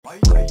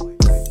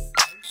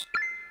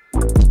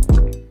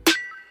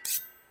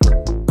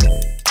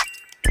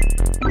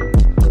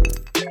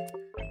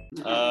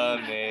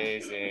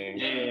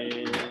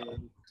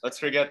let's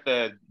forget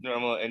the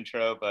normal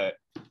intro, but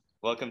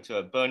welcome to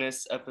a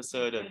bonus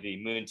episode of the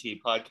Moon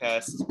Tea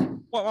podcast.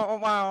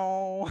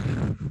 Wow.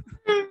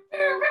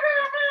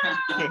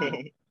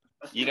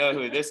 You know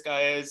who this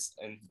guy is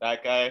and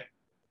that guy,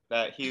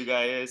 that Hugh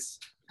guy is.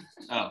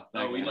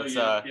 We know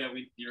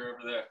you. You're over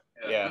there.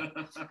 Yeah.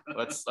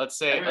 Let's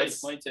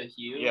point to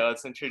Hugh. Yeah,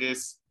 let's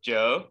introduce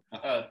Joe.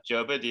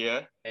 Joe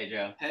Badia. Hey,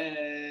 Joe.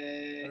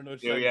 Hey. I don't know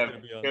Here we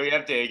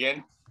have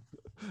Dagan.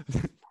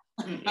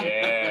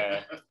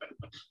 Yeah.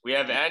 We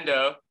have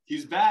Ando.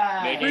 He's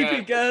back. Making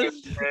Repeat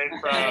guest. from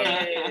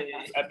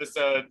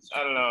episode,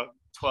 I don't know,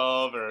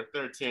 12 or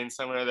 13,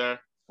 somewhere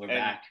there. We're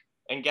back.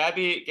 And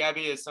Gabby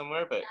is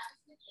somewhere, but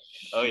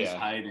She's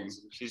hiding.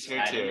 She's here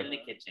Hiding too. in the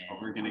kitchen.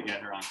 But we're gonna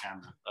get her on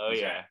camera. Oh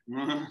yeah.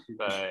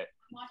 But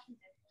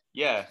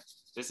yeah,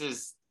 this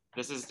is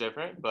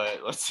different,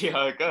 but let's see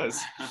how it goes.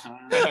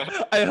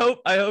 I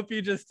hope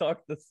you just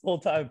talked this whole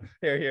time.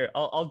 Here.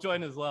 I'll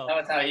join as well. That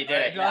was how you did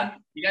it. John? Yeah.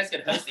 You guys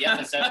could host the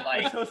episode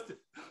like Host it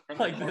from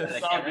like the corner of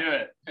this. the I'll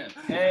camera. do it.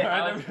 Hey,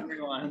 Alright, how's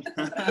everyone?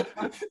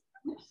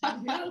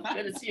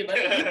 Good to see you,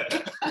 buddy.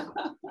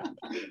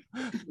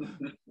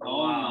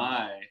 Oh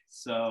my.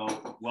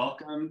 So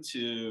welcome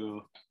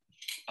to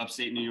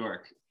upstate New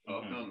York.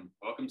 Welcome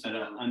to At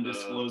an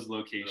undisclosed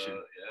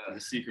location. The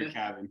secret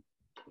cabin.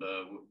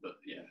 the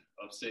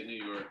upstate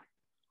New York,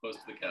 close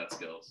to the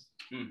Catskills,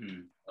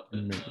 Mm-hmm. up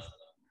in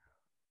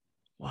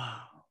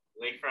Wow.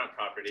 Lakefront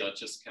property.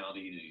 Dutchess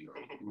County, New York.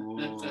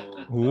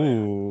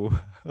 Ooh,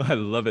 I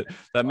love it.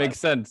 That makes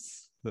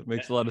sense. That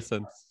makes a lot of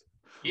sense.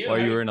 Hugh, While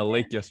how you were in a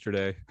lake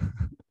yesterday.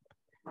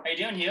 How you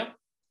doing, Hugh?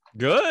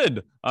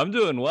 Good. I'm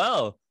doing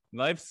well.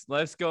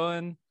 Life's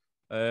going.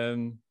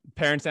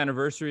 Parents'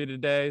 anniversary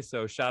today,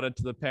 so shout out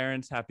to the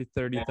parents. Happy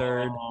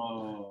 33rd.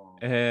 Oh.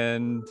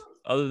 And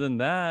other than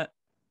that,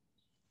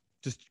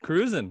 just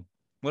cruising.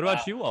 What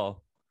about you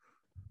all?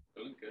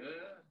 Doing good.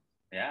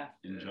 Yeah.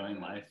 Enjoying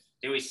life.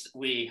 Dude,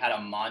 we had a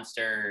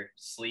monster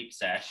sleep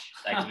sesh.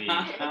 Like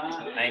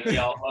I think we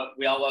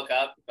all woke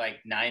up like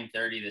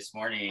 9:30 this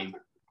morning,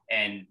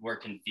 and we're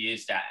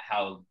confused at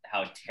how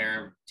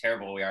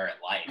terrible we are at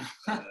life.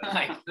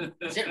 Like,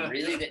 is it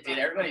really that? Did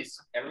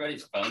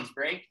everybody's phones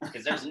break?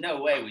 Because there's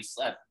no way we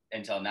slept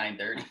until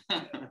 9:30,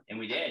 and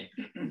we did.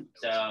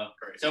 So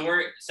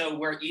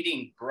we're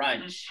eating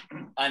brunch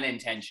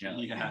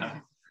unintentionally. Yeah.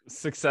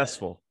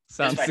 Successful.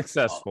 Sounds It's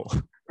successful.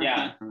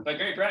 Yeah, but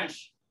great brunch.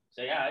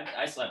 So yeah,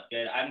 I slept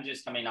good. I'm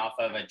just coming off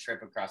of a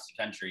trip across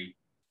the country.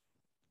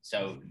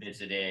 So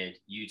visited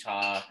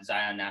Utah,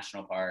 Zion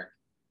National Park,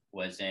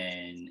 was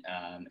in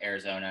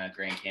Arizona,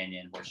 Grand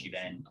Canyon, Horseshoe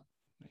Bend,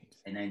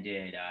 and then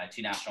did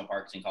 2 national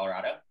parks in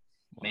Colorado,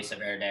 Mesa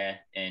Verde,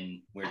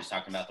 and we were just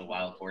talking about the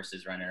wild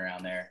horses running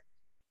around there.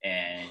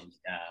 And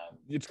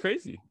It's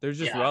crazy. There's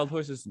just Yeah. wild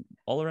horses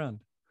all around.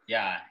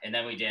 yeah, and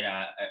then I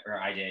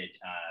did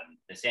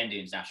the Sand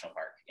Dunes National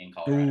Park in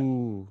Colorado.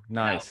 Ooh,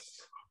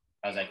 nice.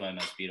 That was like one of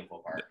the most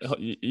beautiful parks.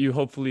 You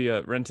hopefully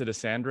rented a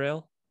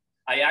sandrail.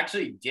 I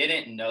actually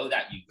didn't know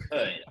that you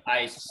could.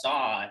 I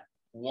saw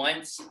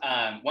once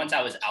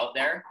I was out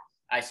there,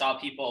 I saw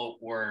people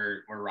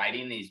were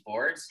riding these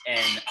boards,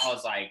 and I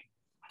was like,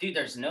 dude,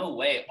 there's no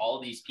way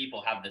all these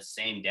people have the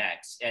same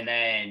decks. And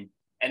then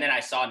I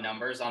saw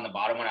numbers on the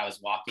bottom when I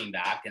was walking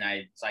back, and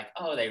I was like,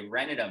 oh, they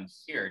rented them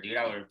here, dude.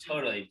 I would have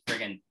totally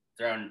friggin'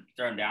 thrown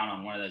down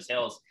on one of those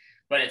hills.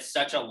 But it's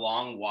such a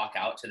long walk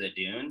out to the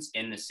dunes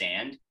in the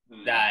sand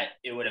that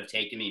it would have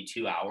taken me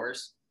 2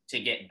 hours to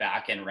get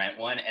back and rent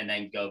one and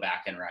then go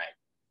back and ride.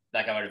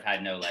 Like I would have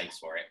had no legs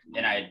for it.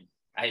 And I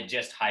had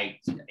just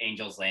hiked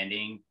Angel's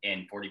Landing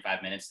in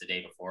 45 minutes the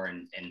day before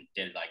and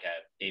did like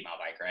a 8-mile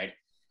bike ride.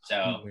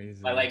 So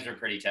Amazing. my legs were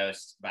pretty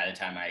toast by the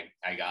time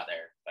I got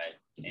there.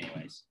 But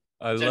anyways.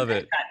 I love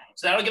it.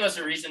 So that'll give us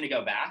a reason to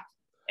go back.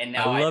 And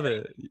now I love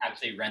it.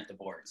 actually rent the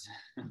boards.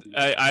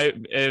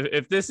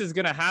 If this is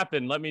gonna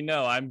happen, let me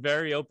know. I'm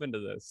very open to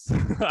this.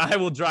 I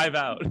will drive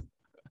out.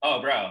 Oh,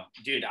 bro,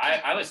 dude,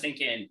 I was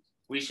thinking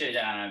we should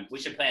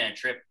plan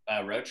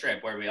a road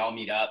trip where we all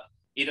meet up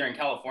either in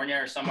California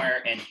or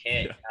somewhere and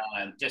hit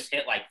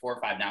like 4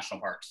 or 5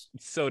 national parks.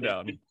 So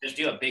down. Just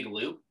do a big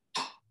loop.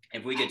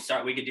 If we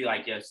could do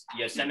like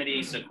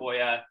Yosemite,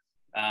 Sequoia.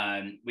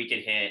 We could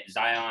hit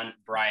Zion,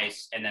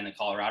 Bryce, and then the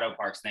Colorado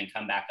parks, and then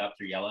come back up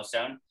through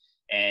Yellowstone,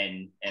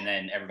 and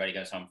then everybody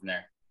goes home from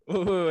there.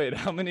 Wait.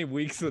 How many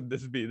weeks would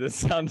this be? This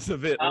sounds a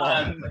bit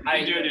long.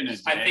 I do it in a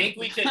day. I think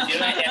we could do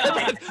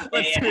it.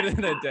 Let's do it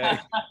in a day.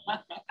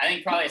 I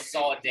think probably a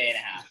solid day and a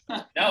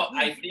half. No,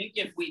 I think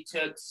if we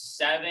took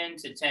 7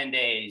 to 10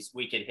 days,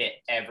 we could hit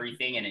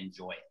everything and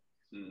enjoy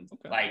it.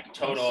 Okay. Like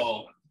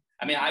total.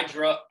 I mean, I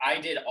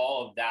did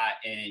all of that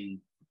in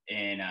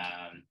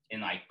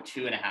like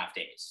 2.5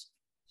 days.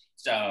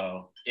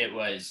 So it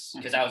was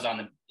because I was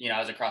I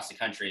was across the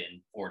country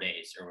in 4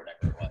 days or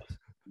whatever it was.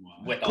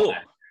 Wow. With all Cool.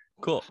 that.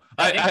 Cool.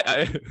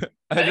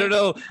 I don't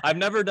know. I've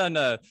never done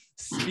a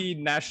speed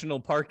national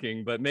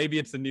parking, but maybe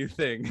it's a new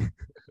thing.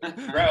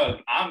 Bro,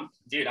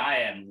 I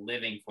am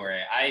living for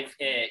it. I've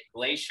hit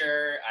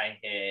Glacier, I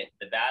hit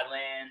the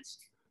Badlands,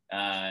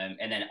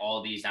 and then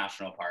all these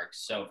national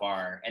parks so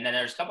far. And then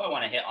there's a couple I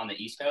want to hit on the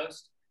East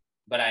Coast,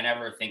 but I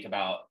never think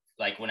about,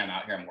 like, when I'm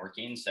out here, I'm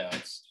working, so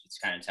it's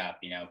kind of tough,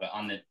 But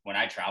when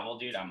I travel,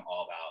 dude, I'm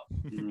all about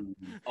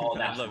all I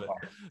national love it.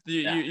 parks.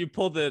 You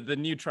pull the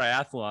new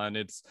triathlon.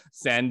 It's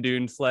sand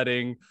dune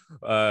sledding,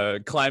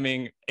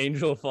 climbing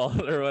Angel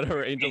Fall or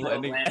whatever, Angel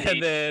Landing,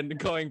 and then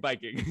going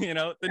biking.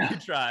 The new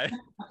tri.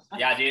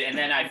 Yeah, dude. And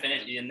then I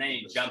finish, and then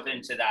you jump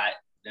into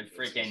the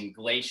freaking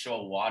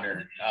glacial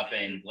water up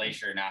in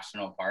Glacier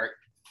National Park.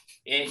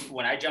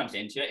 When I jumped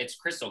into it, it's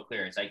crystal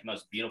clear. It's like the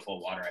most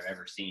beautiful water I've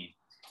ever seen.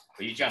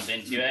 But you jump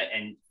into it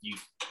and you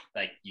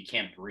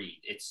can't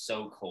breathe. It's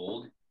so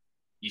cold.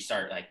 You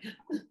start like yeah,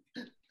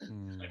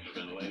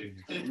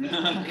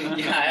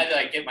 I had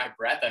to get my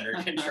breath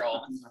under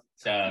control.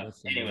 So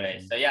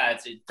anyway, so yeah,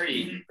 it's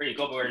pretty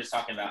cool. But we're just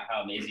talking about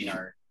how amazing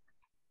our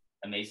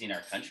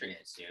country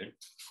is, dude.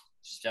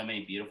 Just so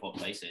many beautiful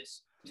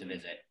places to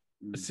visit.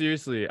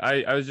 Seriously,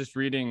 I was just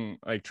reading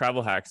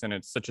travel hacks, and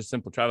it's such a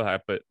simple travel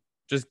hack, but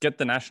just get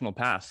the national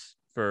pass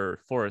for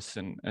forests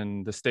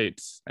and the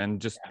states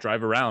and just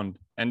drive around.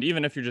 And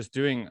even if you're just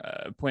doing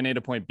point A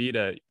to point B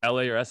to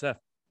LA or SF,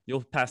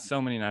 you'll pass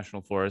so many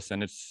national forests,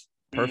 and it's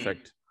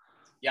perfect.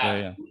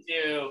 Yeah.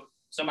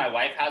 So my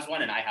wife has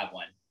one and I have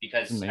one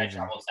because Amazing. I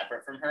travel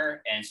separate from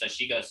her. And so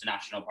she goes to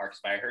national parks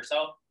by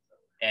herself,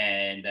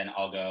 and then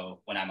I'll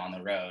go when I'm on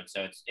the road.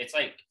 So it's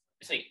like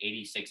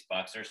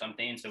 $86 or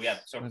something. So for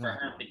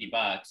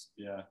 $150.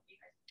 Yeah.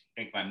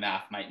 I think my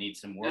math might need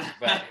some work,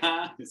 but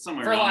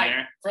somewhere for around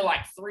there. for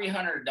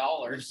 $300,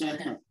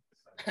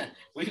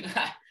 we've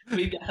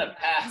got a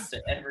pass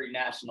to every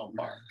national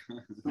park.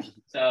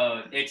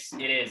 So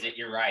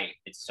you're right.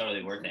 It's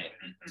totally worth it.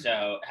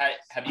 So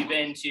have you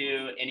been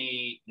to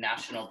any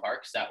national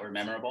parks that were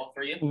memorable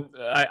for you?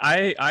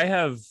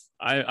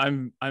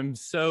 I'm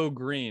so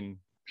green.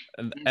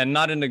 And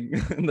not in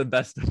the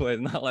best of ways,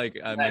 not like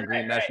I'm a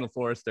green national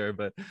forester,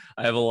 but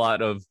I have a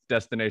lot of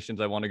destinations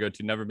I want to go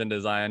to. Never been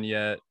to Zion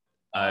yet.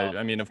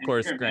 I mean, of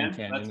course, Grand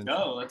Canyon.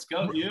 Let's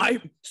go, dude.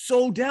 I'm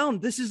so down.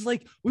 This is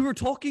we were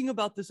talking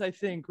about this, I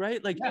think,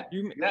 right? Yes. Like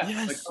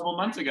a couple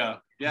months ago.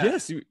 Yeah.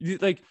 Yes, you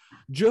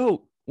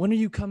Joe, when are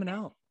you coming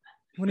out?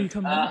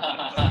 That's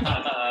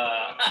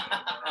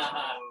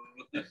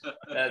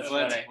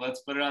funny. Let's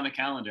put it on the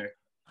calendar.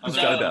 Let's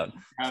go down.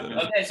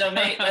 Okay, so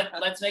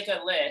let's make a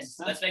list.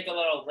 Let's make a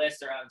little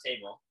list around the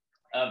table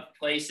of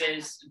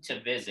places to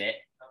visit.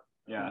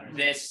 Yeah.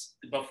 This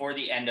before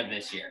the end of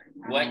this year.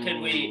 What could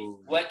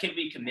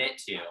we commit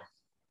to?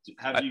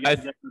 Have you guys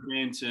ever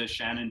been to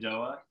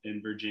Shenandoah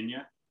in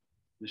Virginia?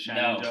 The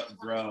Shenandoah,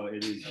 bro,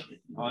 it is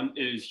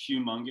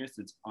humongous.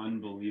 It's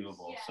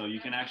unbelievable. So you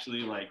can actually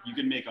you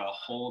can make a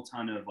whole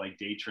ton of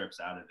day trips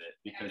out of it,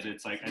 because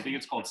it's I think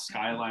it's called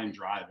Skyline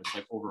Drive. It's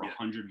over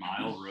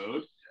 100-mile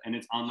road, and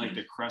it's on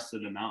the crest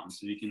of the mountain,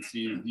 so you can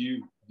see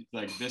view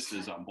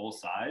vistas on both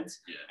sides.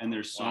 And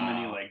there's so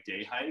many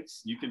day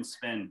hikes. You can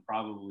spend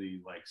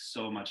probably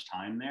so much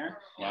time there.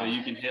 But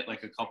you can hit a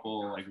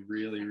couple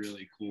really,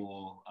 really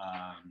cool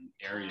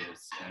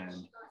areas.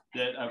 And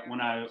that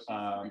when I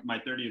my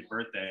 30th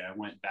birthday, I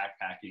went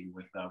backpacking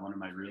with one of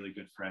my really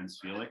good friends,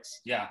 Felix.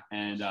 Yeah.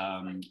 And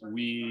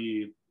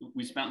we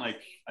spent I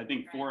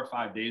think 4 or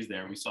 5 days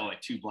there. We saw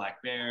 2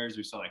 black bears.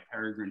 We saw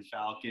peregrine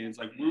falcons.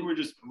 We were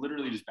just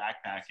literally just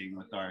backpacking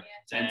with our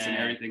tents and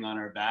everything on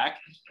our back.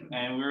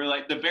 And we were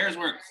the bears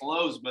weren't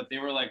close, but they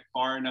were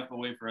far enough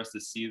away for us to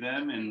see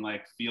them and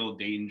feel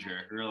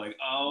danger. We were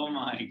oh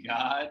my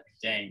God.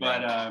 Dang.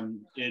 But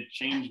it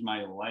changed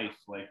my life.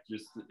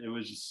 It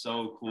was just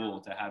so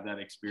cool to have that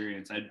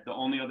experience. The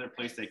only other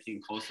place that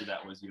came close to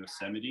that was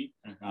Yosemite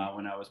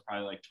when I was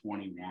probably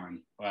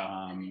 21.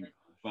 Wow.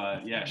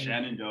 But yeah,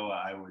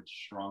 Shenandoah, I would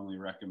strongly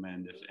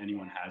recommend if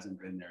anyone hasn't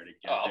been there to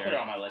get I'll there. put it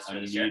on my list for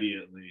this year.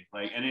 Immediately.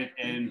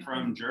 And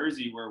from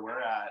Jersey where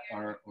we're at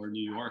or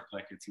New York,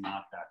 it's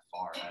not that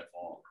far at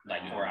all.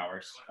 4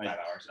 hours, 5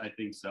 hours. I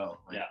think so.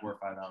 4 or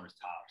 5 hours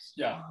tops.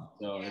 Yeah.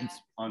 So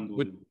it's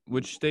unbelievable.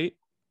 Which state?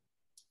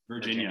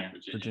 Virginia.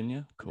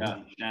 Cool. Yeah,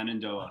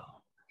 Shenandoah.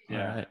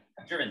 Yeah. All right.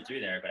 I've driven through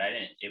there, but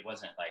it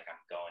wasn't I'm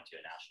going to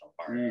a national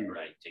park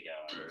to go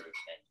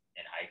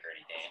and hike or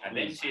anything. I've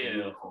been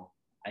to,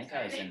 I think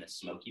I was in the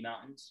Smoky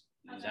Mountains.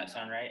 Does that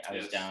sound right? I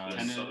was down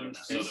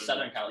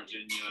Southern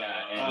California,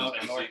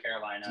 and North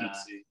Carolina.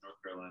 Tennessee,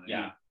 North Carolina.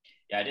 Yeah,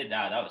 I did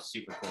that. That was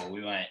super cool.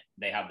 We went.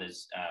 They have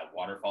this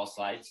waterfall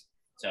slides,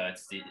 so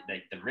it's the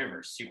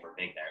river's super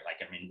big there.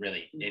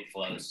 Really, it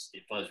flows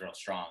real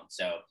strong.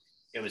 So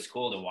it was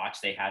cool to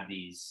watch. They have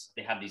these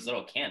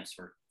little camps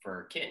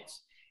for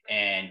kids,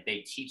 and they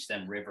teach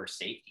them river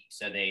safety.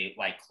 So they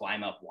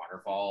climb up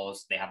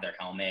waterfalls. They have their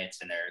helmets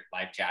and their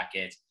life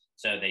jackets.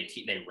 So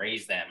they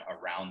raise them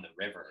around the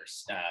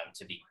rivers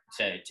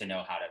to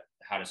know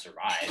how to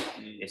survive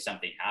if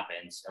something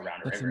happens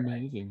around a river. That's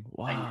amazing.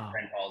 Wow. Your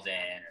friend falls in,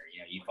 or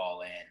you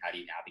fall in. How do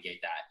you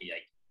navigate that?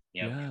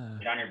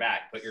 Get on your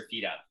back, put your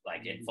feet up,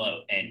 and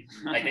float. And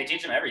they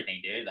teach them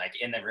everything, dude.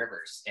 In the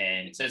rivers,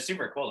 and so it's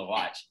super cool to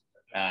watch.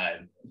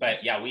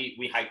 But yeah,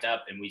 we hiked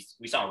up and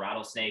we saw a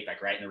rattlesnake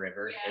like right in the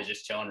river. It was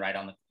just chilling right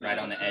on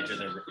the edge of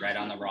right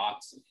on the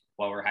rocks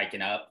while we're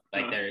hiking up.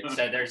 Like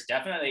there's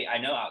definitely, I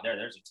know out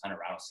there's a ton of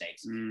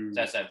rattlesnakes. So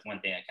that's one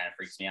thing that kind of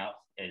freaks me out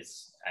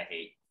is I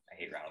hate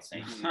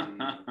rattlesnakes.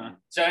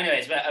 So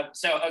anyways, but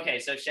so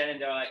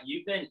Shenandoah,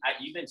 you've been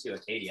to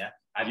Acadia.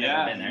 I've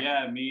never been there.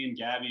 Yeah, me and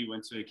Gabby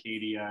went to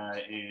Acadia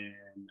in,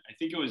 I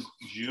think it was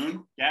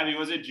June. Gabby,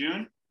 was it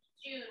June?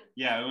 June.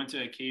 Yeah, we went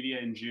to Acadia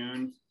in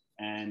June,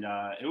 and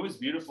it was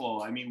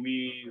beautiful. I mean,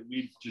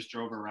 we just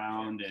drove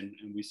around and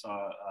we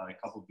saw a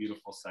couple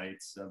beautiful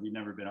sites. We'd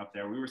never been up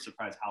there. We were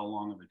surprised how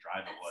long of a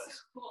drive it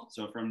was. Cool.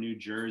 So from New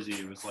Jersey,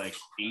 it was like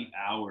 8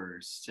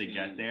 hours to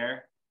get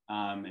there.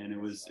 And it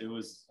was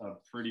a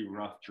pretty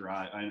rough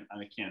drive. I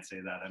can't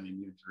say that. I mean,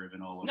 you've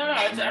driven all over. No,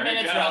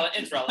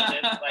 it's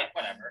relative, like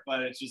whatever.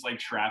 But it's just like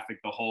traffic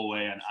the whole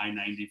way on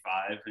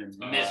I-95 and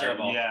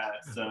miserable. Yeah,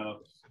 so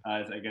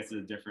I guess it's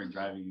a different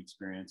driving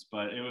experience.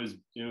 But it was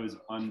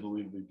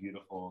unbelievably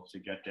beautiful to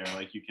get there.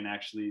 Like you can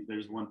actually,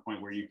 there's one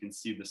point where you can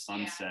see the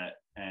sunset,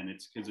 and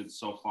it's because it's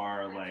so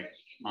far like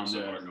on so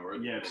the far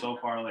north. Yeah, so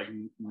far like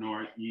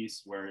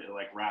northeast where it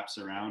like wraps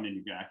around, and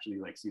you can actually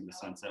like see the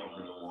sunset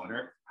over the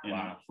water. And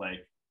Wow.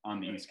 like on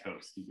the East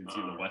Coast, you can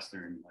see the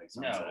western like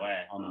sunset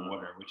on the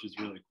water, which is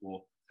really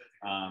cool.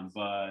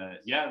 But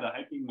yeah, the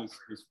hiking was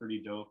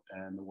pretty dope,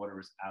 and the water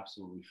was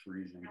absolutely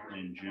freezing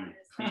in June.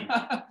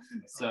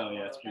 So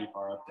yeah, it's pretty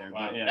far up there.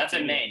 Wow. But yeah, That's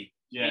in Maine.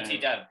 Yeah,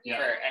 UT-Dub yeah.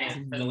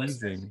 for the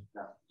listeners.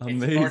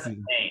 Amazing. It's north of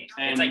Maine.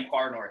 And- It's like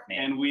far north Maine.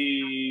 And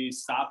we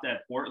stopped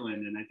at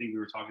Portland, and I think we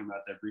were talking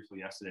about that briefly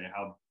yesterday.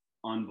 How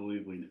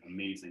unbelievably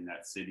amazing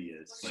that city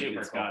is. Like, Super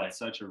it's cool got place.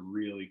 such a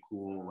really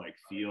cool like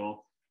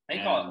feel. They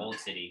call it and- Old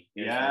City.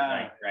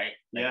 Yeah. Right?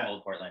 Like Yeah.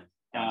 Old Portland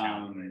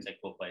downtown. It's a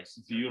cool place.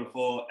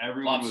 Beautiful.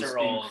 Everyone Lobster was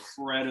rolls.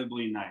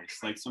 incredibly nice.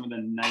 Like some of the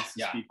nicest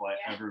Yeah. people I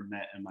ever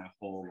met in my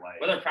whole life.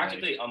 Well, they're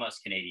practically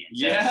almost Canadian.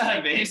 So Yeah, it's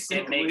like,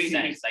 basically. it makes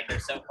sense. Like they're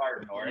so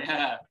far north.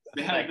 Yeah,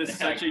 they have Like,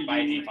 such like a by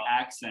unique default.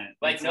 accent.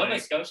 Like It's Nova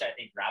Scotia, I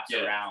think, wraps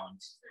Yeah.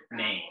 around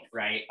Maine,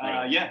 right? Yeah,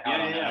 Like, yeah, out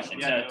on the yeah, ocean.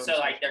 yeah, So, Nova so like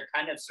Scotia. they're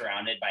kind of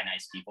surrounded by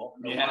nice people.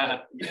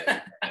 Yeah,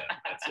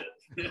 That's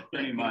it.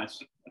 pretty much.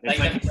 Like,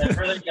 It's the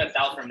further you go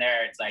south from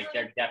there, it's like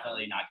they're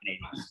definitely not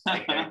Canadian.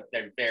 Like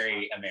they're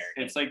very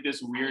American. it's like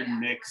this weird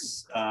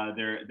mix.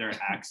 Their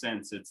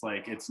accents. It's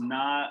like it's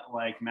not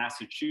like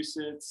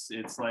Massachusetts.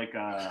 It's like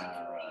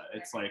I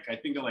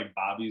think of like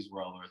Bobby's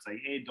World, where it's like,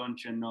 hey,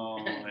 don't you know?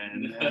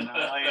 And like,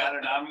 I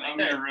don't know. I'm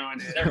gonna ruin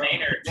it. They're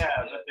Mainers. Yeah,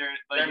 but they're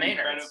like They're Mainers.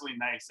 incredibly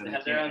nice, and They I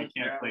have their can't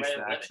own place way of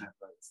the living. accent,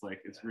 but it's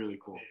like it's really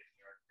cool.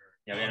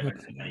 Yeah, we had a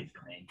bunch of money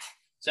for Maine.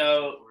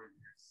 So,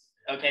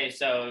 okay,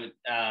 so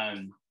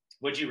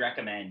would you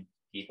recommend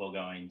people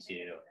going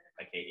to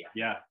Acadia?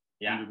 Yeah.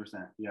 Yeah.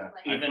 100%. Yeah.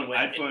 Even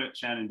I'd put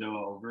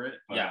Shenandoah over it,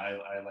 but Yeah.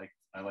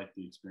 I like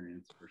the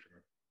experience for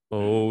sure.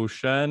 Oh,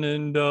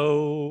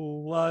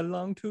 Shenandoah, I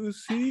long to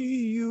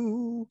see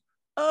you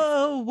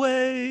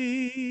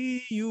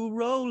away, you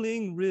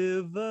rolling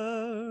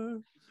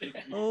river.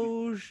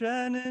 Oh,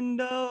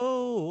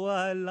 Shenandoah,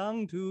 I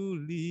long to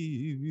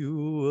leave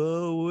you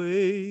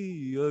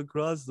away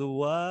across the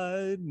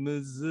wide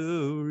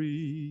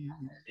Missouri.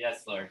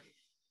 Yes, Lord.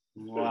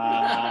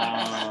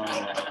 Wow.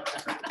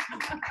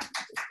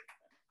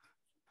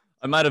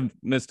 I might have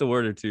missed a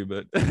word or two,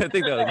 but I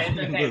think that It's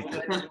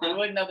okay. was. We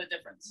wouldn't know the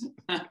difference.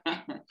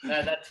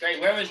 That's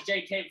great. Where was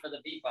JK for the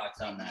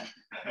beatbox on that?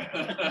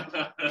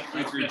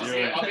 Let's redo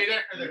it. I'll be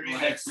there for the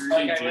remix. Let's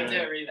Okay, redo we'll do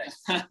a it. remix.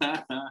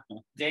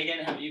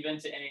 Dagan, have you been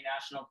to any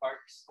national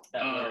parks?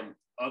 That were...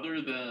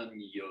 Other than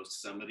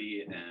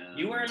Yosemite and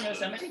You were in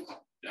Yosemite?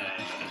 We need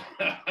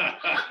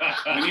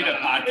a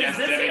podcast Is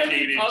this gonna be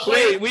dedicated. public?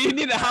 Wait, we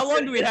need. How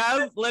long do we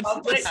have? Let's.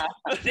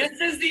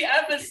 This is the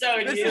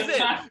episode. This you. is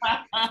it.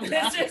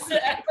 This is the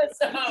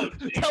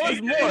episode. Tell us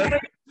more.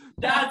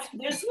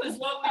 This was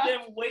what we've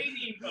been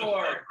waiting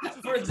for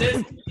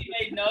this to be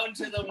made known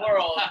to the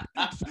world.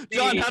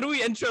 John, how do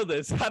we intro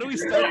this? How do we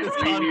start this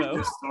We need convo?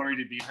 this story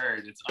to be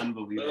heard. It's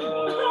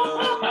unbelievable.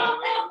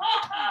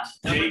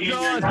 Dagan,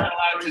 You're not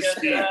allowed to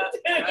speak. You're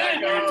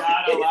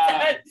not He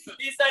allowed.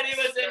 said he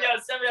was in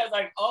Yosemite. I was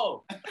like,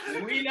 oh,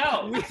 we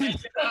know.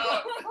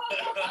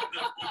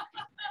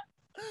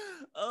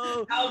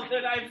 Oh, How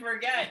could I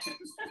forget?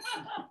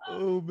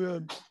 oh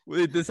man.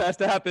 Wait, this has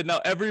to happen now.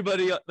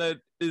 Everybody that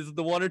is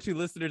the one or two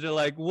listeners are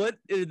like, what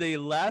are they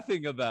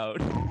laughing about?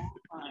 Oh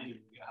my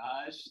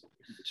gosh.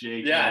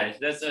 Jake. Yeah,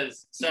 this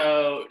is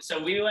so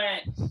we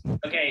went.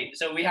 Okay,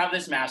 so we have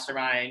this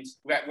mastermind.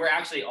 We're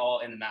actually all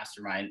in the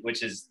mastermind,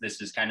 this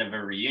is kind of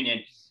a reunion,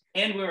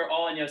 and we were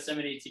all in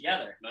Yosemite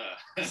together.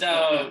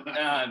 So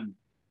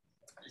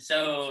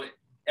so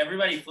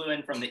everybody flew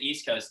in from the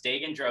East Coast.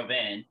 Dagan drove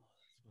in,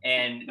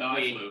 and No,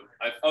 we.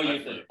 I flew.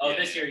 You flew. Oh,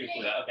 this year you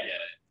flew. Yeah, Okay.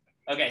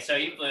 yeah. Okay, so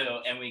you flew,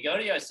 and we go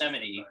to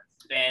Yosemite,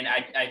 and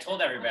I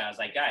told everybody, I was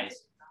like, guys,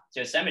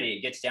 Yosemite,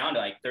 it gets down to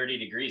like 30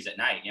 degrees at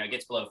night. It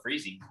gets below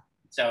freezing.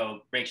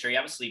 So make sure you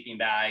have a sleeping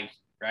bag,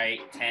 right?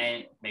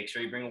 Tent, make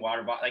sure you bring a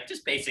water bottle, like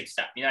just basic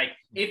stuff. Like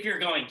if you're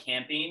going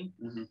camping,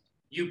 Mhm.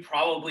 you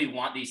probably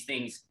want these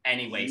things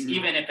anyways,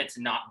 even if it's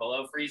not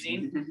below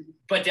freezing,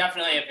 but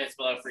definitely if it's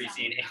below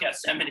freezing in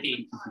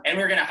Yosemite, and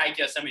we're going to hike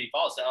Yosemite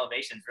Falls, so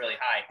elevation's really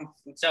high.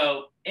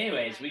 So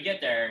anyways, we get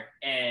there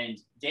and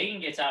Dagan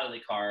gets out of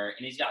the car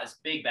and he's got this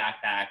big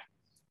backpack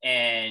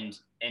and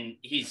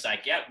he's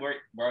like, yeah,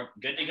 we're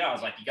good to go. I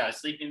was like, you got a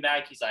sleeping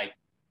bag? He's like,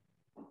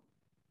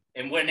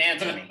 and wouldn't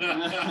answer me.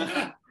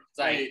 It's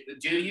like, Wait,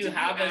 do you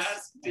have a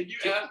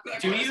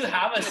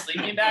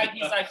sleeping bag?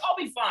 He's like, I'll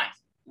be fine.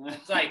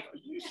 It's like,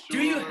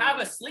 do you have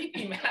a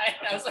sleeping bag?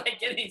 I was like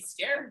getting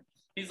scared.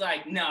 He's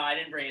like, no, I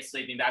didn't bring a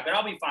sleeping bag, but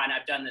I'll be fine.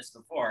 I've done this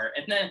before.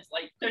 And then it's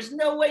like, there's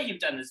no way you've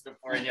done this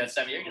before in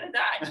Yosemite. You're gonna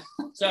die.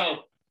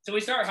 So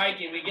we start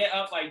hiking. We get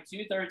up like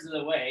 2/3 of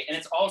the way, and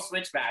it's all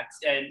switchbacks.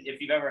 And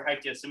if you've ever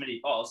hiked Yosemite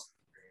Falls,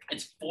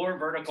 it's 4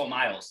 vertical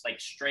miles, like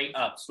straight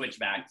up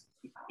switchbacks.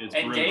 It's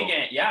and brutal.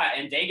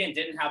 Dagan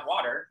didn't have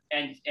water,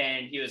 and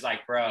he was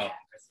like, bro,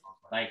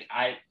 like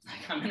I'm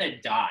gonna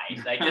die.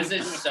 Like this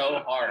is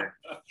so hard.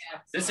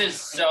 This is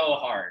so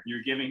hard.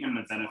 You're giving him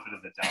the benefit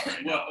of the doubt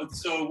right now. Well,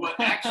 so what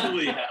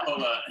actually?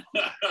 Hold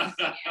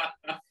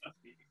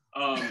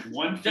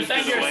on.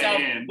 Defend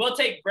yourself. We'll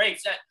take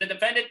breaks. The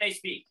defendant may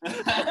speak. All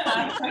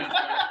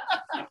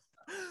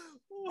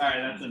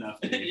right, that's enough.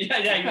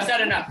 yeah, you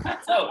said enough.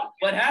 So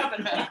what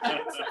happened?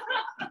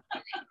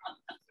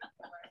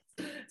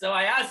 So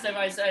I asked him.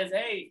 I says,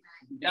 "Hey,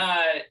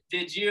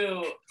 did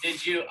you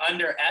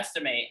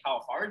underestimate how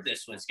hard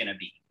this was gonna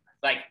be?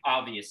 Like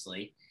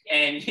obviously."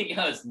 And he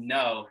goes,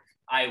 "No,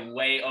 I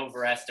way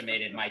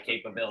overestimated my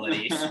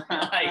capabilities.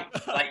 like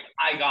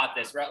I got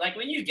this, right? Like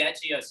when you get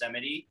to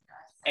Yosemite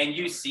and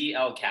you see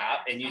El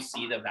Cap and you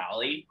see the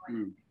valley,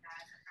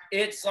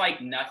 it's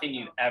like nothing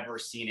you've ever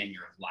seen in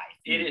your life.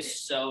 It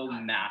is so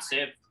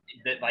massive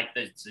that like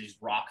these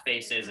rock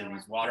faces and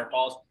these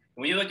waterfalls.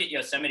 When you look at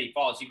Yosemite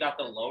Falls, you got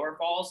the lower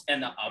falls and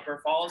the upper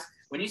falls.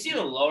 When you see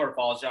the lower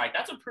falls, you're like,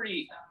 that's a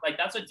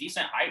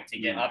decent hike to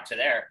get up to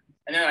there.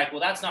 And they're like, well,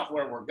 that's not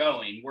where we're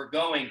going. We're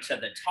going to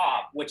the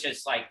top, which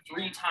is like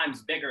 3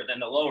 times bigger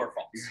than the lower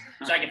falls.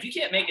 It's like, if you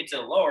can't make it to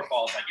the lower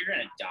falls, like you're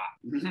gonna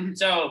die.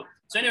 So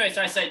anyway,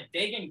 so I said,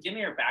 Dagan, give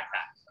me your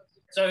backpack.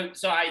 So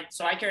I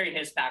carried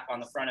his pack on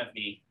the front of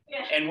me,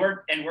 and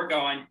we're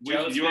going.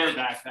 With your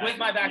backpack. With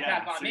my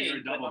backpack on so me,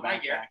 with my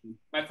gear,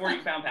 my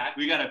 40-pound pack.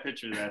 We got a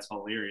picture that's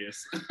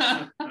hilarious.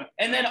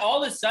 And then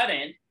all of a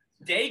sudden,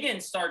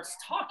 Dagan starts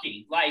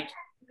talking like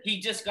he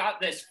just got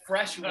this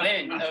fresh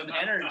wind of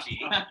energy,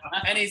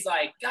 and he's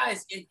like,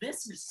 "Guys,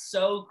 this is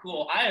so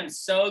cool. I am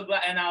so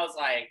glad." And I was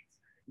like,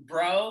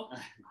 "Bro,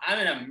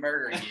 I'm gonna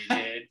murder you,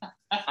 dude.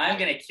 I'm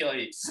gonna kill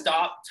you.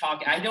 Stop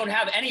talking. I don't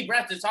have any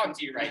breath to talk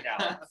to you right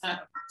now."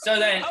 So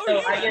then, he's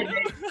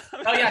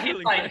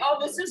like, "Oh,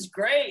 this is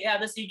great.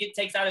 Yeah, he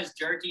takes out his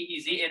jerky.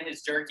 He's eating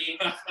his jerky,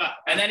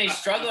 and then he's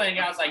struggling.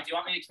 I was like, "Do you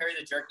want me to carry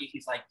the jerky?"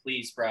 He's like,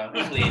 "Please, bro,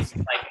 please."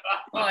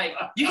 Like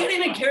you can't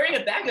even carry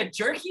a bag of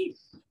jerky.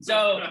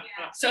 So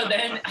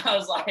then I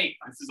was like,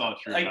 "This is all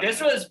true." Like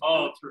this was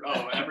all true.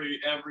 Oh, every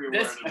word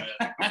of it.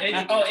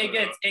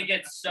 It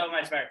gets so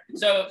much better.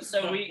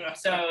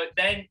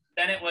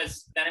 Then it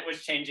was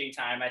changing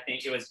time. I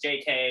think it was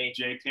JK.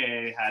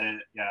 JK had it,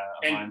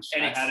 a bunch.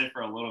 And I had it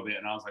for a little bit,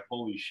 and I was like,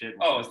 "Holy shit,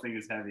 this thing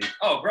is heavy."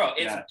 Oh, bro,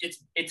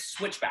 it's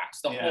switchbacks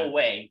the whole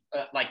way,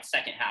 like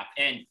second half.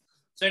 And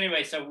so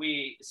anyway, so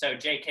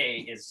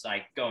JK is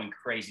like going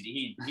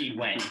crazy. He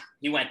went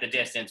the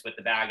distance with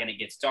the bag, and it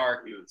gets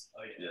dark.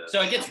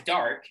 So it gets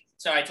dark.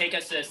 So I take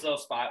us to this little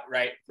spot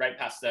right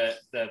past the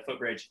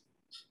footbridge.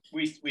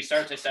 We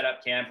start to set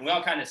up camp, and we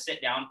all kind of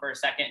sit down for a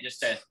second just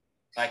to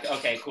like,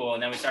 okay, cool.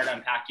 And then we start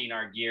unpacking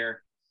our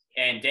gear,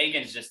 and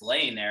Dagan's just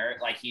laying there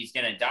like he's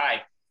gonna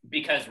die,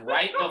 because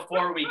right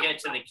before we get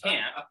to the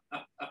camp,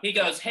 he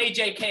goes, "Hey,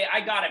 JK,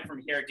 I got it from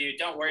here, dude.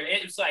 Don't worry."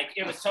 It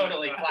was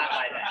totally flat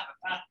like that.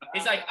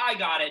 He's like, "I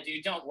got it,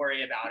 dude. Don't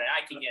worry about it.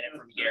 I can get it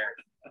from here."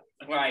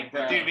 We're like,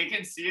 bro. Dude, we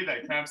can see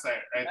the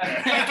campsite right there.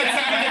 You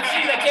can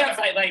see the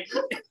campsite. Like,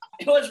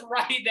 it was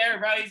right there,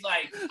 bro. He's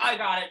like, "I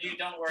got it, dude.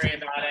 Don't worry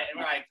about it." And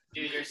we're like,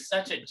 "Dude, you're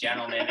such a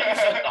gentleman. You're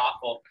so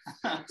thoughtful."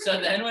 So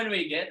then when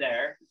we get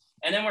there,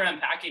 and then we're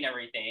unpacking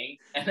everything,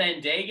 and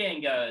then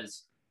Dagan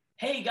goes,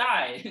 "Hey,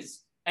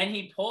 guys." And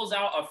he pulls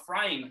out a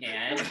frying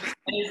pan,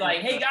 and he's like,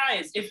 "Hey,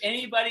 guys, if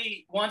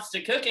anybody wants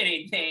to cook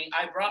anything,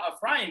 I brought a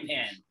frying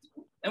pan."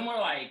 And we're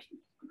like,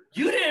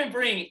 "You didn't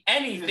bring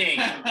anything.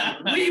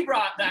 We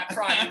brought that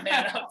frying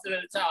pan up to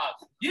the top.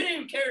 You didn't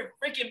even carry a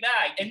freaking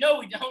bag. And no,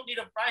 we don't need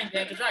a frying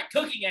pan because we're not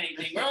cooking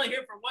anything. We're only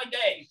here for 1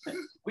 day.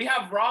 We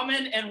have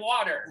ramen and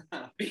water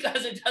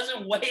because it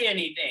doesn't weigh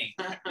anything.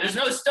 There's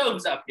no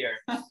stoves up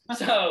here."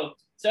 So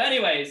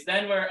anyways,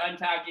 then we're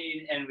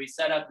unpacking and we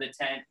set up the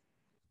tent,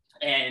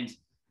 and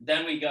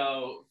then we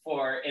go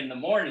for in the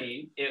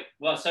morning.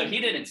 So he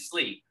didn't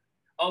sleep.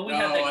 Oh, we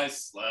I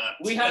slept.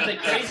 We had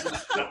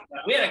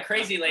a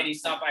crazy lady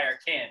stop by our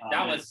camp.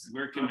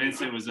 We're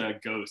convinced it was a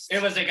ghost.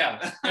 It was a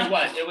ghost.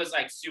 It was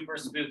like super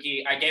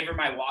spooky. I gave her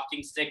my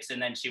walking sticks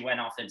and then she went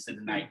off into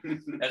the night.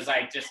 It was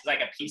like just like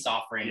a peace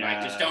offering. Yeah.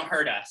 Like just don't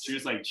hurt us. She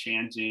was like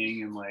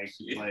chanting and like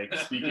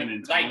speaking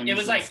in tongues. Like it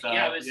was like stuff.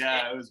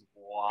 it was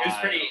wild. It was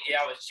pretty.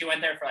 She went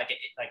there for like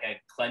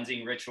a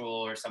cleansing ritual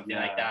or something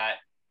like that.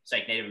 It's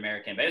like Native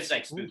American, but it was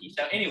like spooky.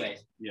 So anyways,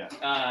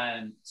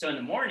 so in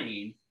the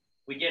morning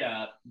we get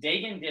up.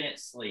 Dagan didn't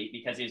sleep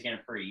because he was gonna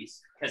freeze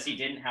because he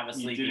didn't have a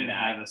sleeping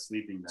bag.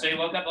 So he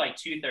woke up like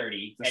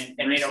 2:30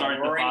 and made a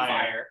roaring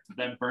fire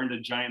that burned a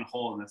giant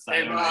hole in the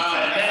side of his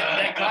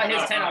that caught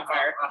his tent on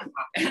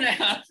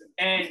fire.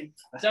 and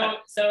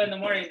so in the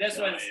morning, this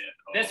was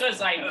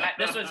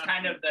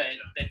kind of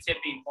the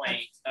tipping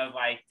point of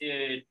like,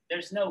 dude,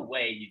 there's no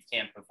way you've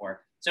camped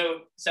before.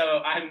 So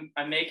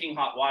I'm making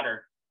hot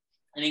water,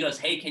 and he goes,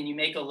 hey, can you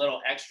make a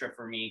little extra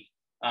for me?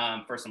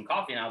 For some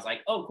coffee. And I was like,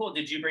 oh, cool.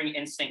 Did you bring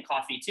instant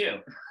coffee too?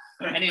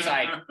 And he's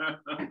like,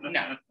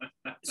 no.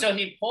 So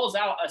he pulls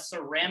out a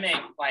ceramic,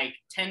 like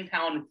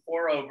 10-pound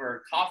pour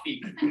over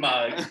coffee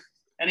mug.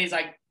 And he's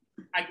like,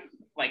 I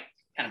like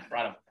kind of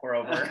brought a pour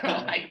over.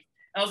 I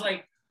was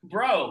like,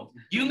 bro,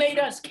 you made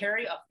us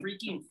carry a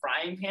freaking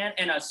frying pan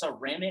and a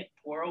ceramic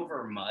pour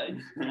over mug.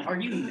 Are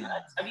you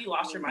nuts? Have you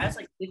lost your mind? That's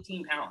like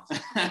 15 pounds.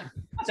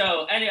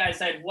 So anyway, I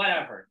said,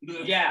 whatever.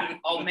 Yeah,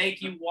 I'll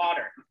make you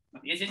water.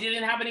 Because he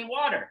didn't have any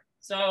water.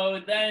 So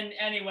then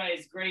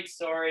anyways, great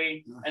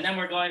story. And then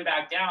we're going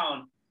back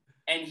down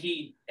and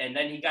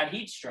then he got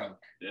heat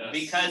stroke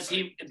because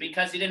he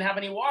didn't have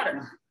any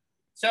water.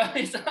 So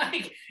it's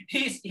like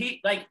he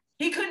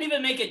couldn't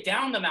even make it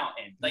down the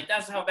mountain. Like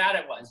that's how bad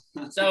it was.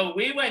 So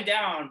we went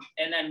down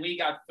and then we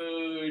got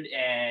food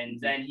and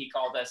then he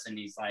called us and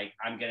he's like,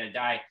 I'm gonna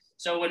die.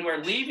 So when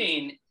we're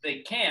leaving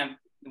the camp,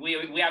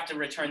 we have to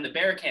return the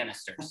bear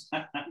canisters.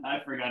 I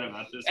forgot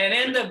about this. And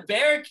in the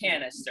bear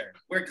canister,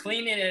 we're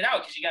cleaning it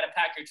out because you got to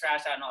pack your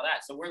trash out and all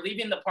that. So we're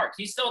leaving the park.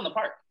 He's still in the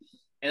park.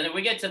 And then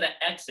we get to the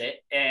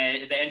exit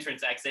and the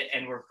entrance exit,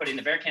 and we're putting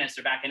the bear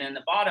canister back. And in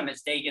the bottom,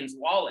 it's Dagan's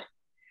wallet.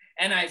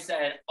 And I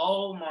said,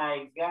 oh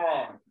my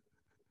God,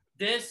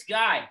 this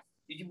guy,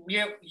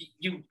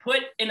 you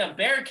put in a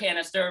bear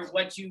canister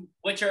what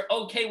you're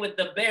okay with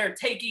the bear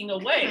taking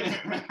away.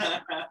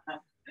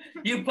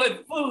 You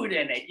put food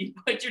in it. You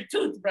put your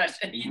toothbrush,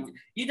 and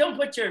you don't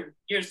put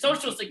your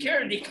social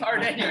security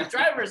card and your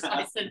driver's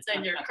license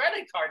and your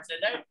credit cards in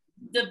there.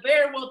 The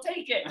bear will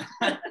take it.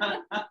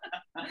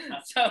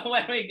 So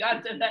when we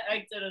got to the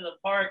exit of the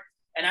park,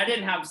 and I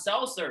didn't have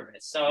cell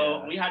service,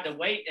 so we had to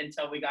wait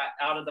until we got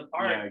out of the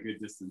park. Yeah, a good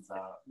distance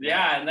out.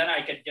 Yeah, and then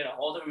I could get a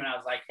hold of him, and I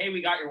was like, hey, we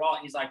got your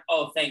wallet. He's like,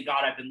 oh, thank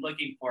God, I've been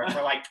looking for it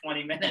for like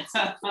 20 minutes.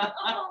 Oh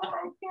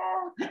my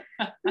God.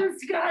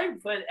 This guy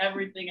put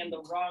everything in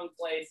the wrong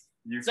place.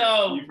 You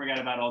forgot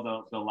about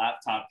all the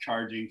laptop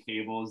charging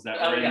cables that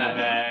were in the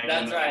bag.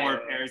 That's and the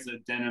 4 pairs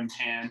of denim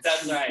pants.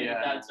 That's right.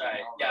 That's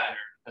right. Yeah.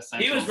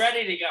 He was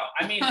ready to go.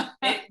 I mean,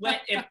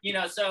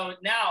 so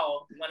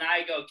now when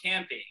I go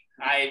camping,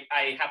 I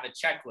have a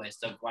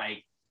checklist of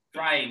like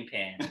frying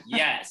pan.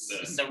 Yes.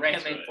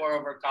 Ceramic pour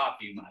over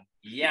coffee mug.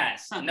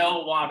 Yes.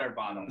 No water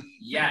bottle.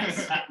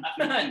 Yes.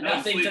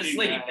 Nothing to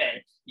sleep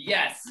in.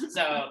 Yes.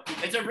 So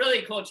it's a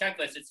really cool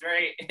checklist. It's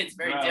very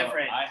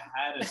different. I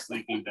had a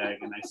sleeping bag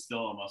and I still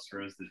almost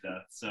froze to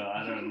death. So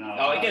I don't know.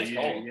 Oh, it gets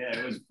cold. Yeah,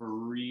 it was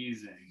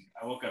freezing.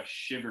 I woke up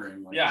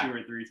shivering like 2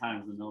 or 3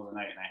 times in the middle of the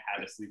night, and I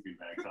had a sleeping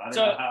bag. So I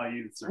don't know how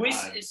you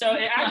survived. So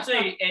it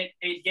actually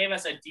it gave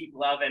us a deep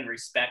love and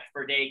respect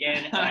for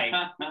Dagan.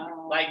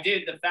 Like,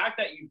 dude, the fact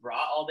that you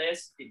brought all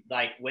this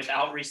like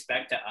without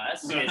respect to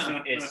us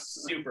is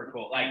super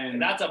cool. Like,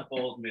 that's a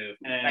bold move.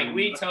 Like,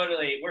 we're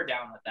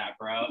down with that,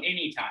 bro.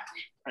 Anytime.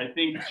 I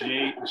think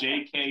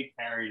JK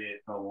carried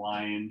it the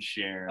lion's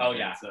share. Oh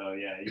yeah. So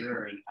yeah,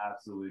 you're an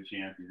absolute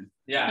champion.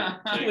 Yeah,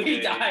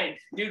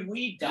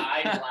 we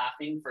died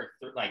laughing for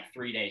like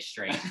 3 days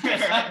straight.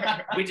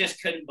 We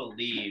just couldn't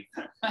believe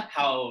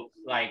how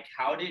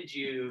did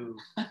you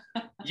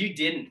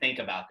didn't think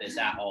about this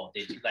at all,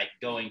 did you? Like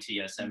going to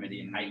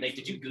Yosemite and hike. Like,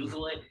 did you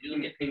Google it? Did you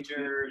look at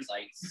pictures?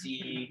 Like,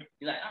 see?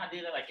 You're like,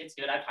 dude, like it's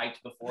good. I've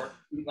hiked before.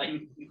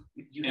 Like,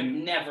 you have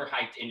never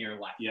hiked in your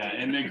life. Yeah,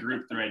 in the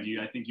group thread,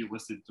 I think you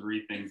listed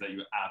 3 things that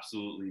you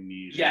absolutely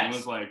need. Yes. It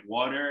was like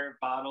water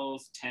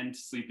bottles, tent,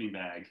 sleeping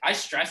bag. I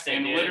stressed it.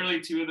 And dude.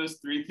 Literally 2 of those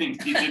 3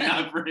 things he did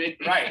not bring.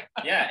 Right.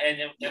 Yeah.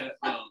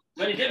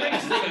 But he did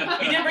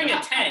bring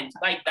a tent.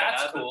 Like,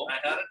 that's cool.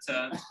 I had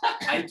a tent.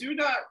 I do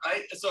not.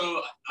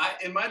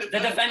 In my defense,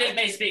 the defendant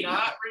may speak. I do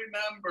not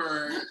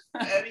remember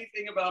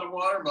anything about a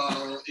water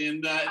bottle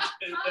in that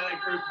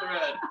group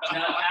thread.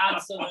 No,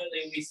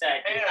 absolutely. We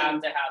said you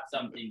have to have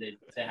something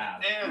to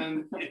have.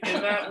 And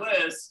in that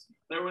list,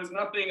 there was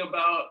nothing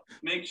about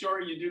make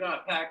sure you do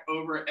not pack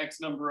over X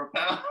number of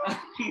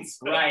pounds.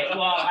 Right.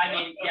 Well, I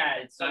mean,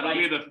 yeah. So that'll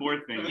be the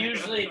 4th thing.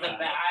 Usually the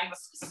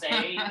bags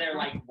say they're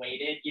like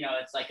weighted.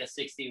 It's like a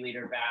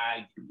 60-liter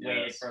bag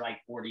weighted for like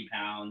 40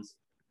 pounds.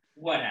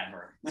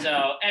 whatever.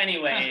 So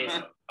anyways,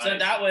 so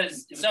that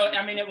was, so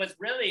I mean, it was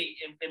really,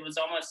 it was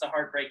almost a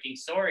heartbreaking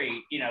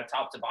story, you know,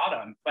 top to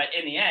bottom. But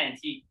in the end,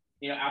 he,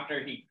 you know,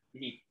 after he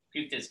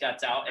puked his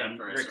guts out and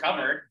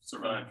recovered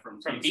survived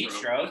from heat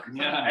stroke.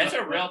 Yeah. It's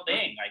a real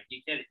thing. Like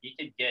you could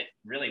get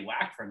really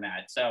whacked from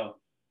that. So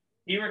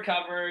he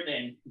recovered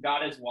and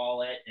got his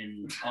wallet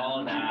and all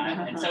of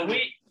that. And so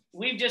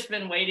we've just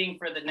been waiting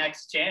for the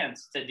next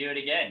chance to do it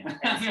again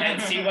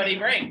and see what he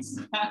brings.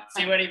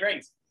 See what he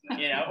brings.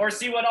 You know, or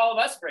see what all of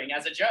us bring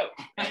as a joke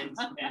and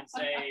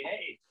say,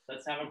 hey,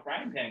 let's have a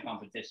frying pan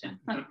competition.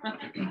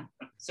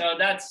 So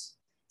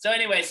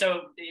anyway,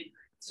 so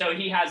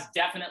he has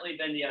definitely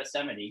been to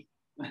Yosemite.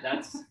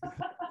 That's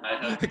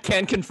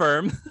can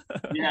confirm.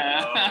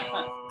 Yeah.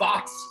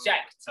 Box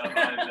checked.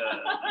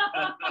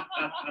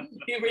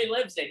 He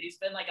relives it. He's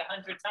been like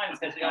 100 times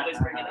because we always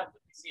bring it up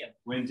when we see him.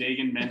 When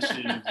Dagan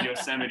mentioned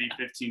Yosemite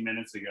 15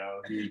 minutes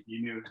ago, he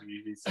knew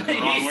he said the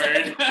wrong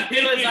word.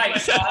 He was like,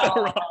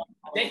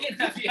 Dagan,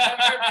 have you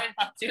ever been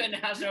to a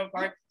national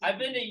park? I've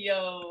been to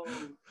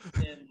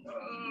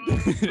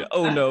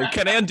Oh no,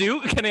 can I undo?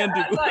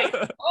 Like,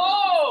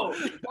 oh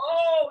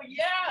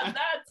yeah,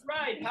 that's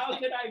right. How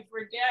could I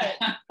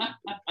forget?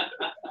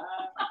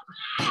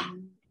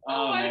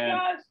 Oh my man.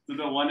 gosh. So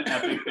the one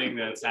epic thing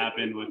that's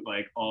happened with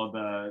like all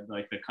the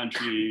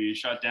country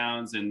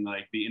shutdowns and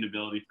like the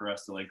inability for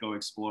us to like go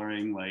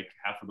exploring like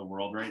half of the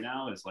world right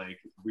now is like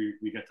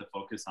we get to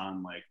focus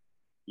on like,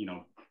 you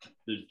know,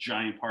 the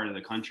giant part of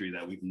the country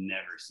that we've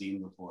never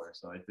seen before.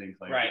 So I think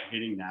like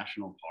hitting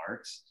national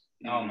parks.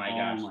 Oh my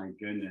gosh. Oh my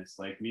goodness.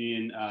 Like me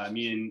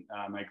and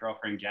my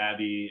girlfriend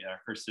Gabby,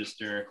 her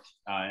sister,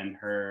 and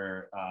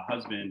her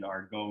husband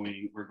are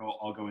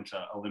all going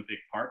to Olympic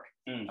Park,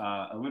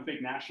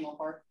 Olympic National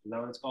Park. Is that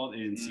what it's called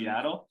in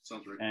Seattle?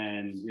 Sounds right.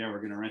 And yeah, we're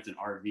gonna rent an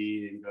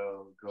RV and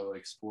go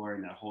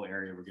exploring that whole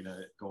area. We're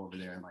gonna go over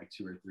there in like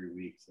 2 or 3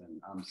 weeks,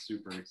 and I'm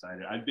super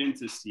excited. I've been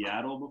to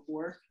Seattle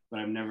before, but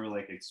I've never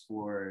like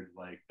explored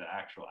like the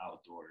actual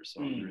outdoors.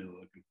 So I'm really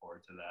looking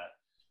forward to that.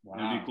 Wow.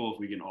 It'd be cool if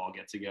we can all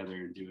get together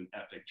and do an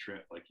epic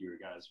trip like you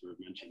guys were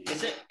mentioning.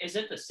 Is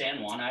it the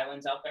San Juan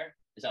Islands out there?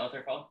 Is that what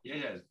they're called?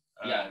 Yeah.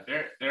 Yeah.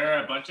 There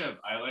are a bunch of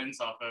islands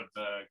off of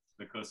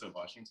the coast of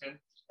Washington,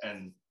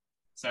 and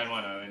San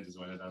Juan Island is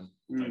one of them.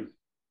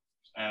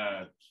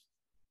 Like,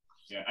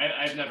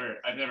 I've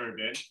never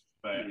been,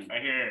 but I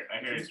hear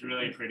it's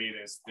really pretty.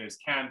 There's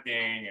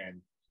camping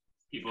and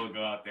people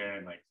go out there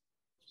and like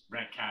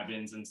rent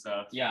cabins and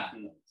stuff. Yeah.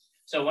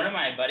 So one of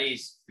my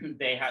buddies,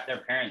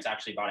 their parents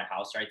actually bought a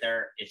house right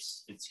there.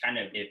 It's kind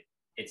of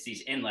it's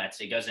these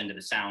inlets. It goes into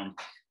the sound,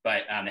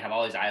 but they have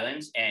all these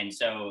islands, and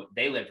so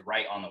they lived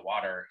right on the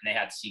water, and they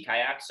had sea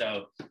kayaks.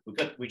 So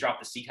we dropped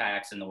the sea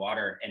kayaks in the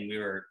water, and we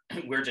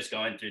were just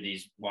going through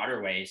these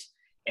waterways,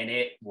 and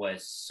it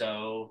was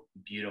so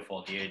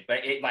beautiful, dude.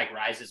 But it like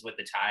rises with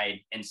the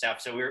tide and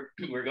stuff. So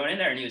we were going in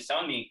there, and he was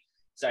telling me,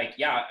 it's like,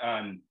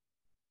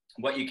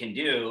 what you can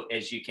do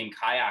is you can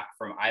kayak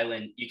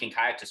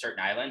to certain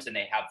islands, and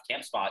they have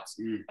camp spots.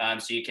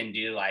 So you can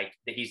do like,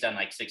 he's done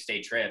like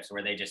 6-day trips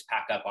where they just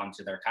pack up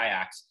onto their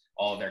kayaks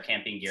all of their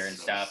camping gear and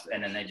stuff,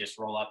 and then they just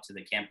roll up to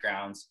the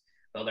campgrounds,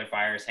 build their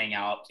fires, hang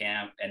out,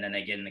 camp, and then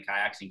they get in the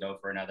kayaks and go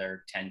for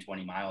another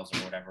 10-20 miles or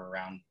whatever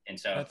around. And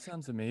so that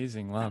sounds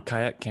amazing. Wow,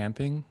 kayak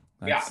camping.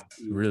 That's a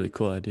really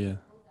cool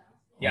idea.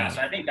 Yeah, so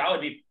I think that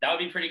would be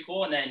pretty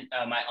cool. And then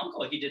my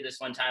uncle, he did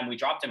this one time. We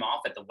dropped him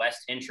off at the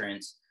west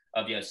entrance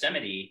of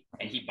Yosemite,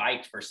 and he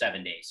biked for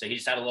 7 days. So he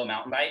just had a little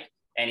mountain bike,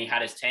 and he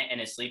had his tent and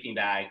his sleeping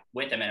bag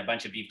with him and a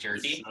bunch of beef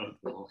jerky. So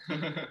cool.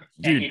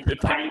 Dude, and a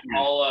frying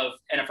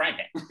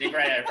pan.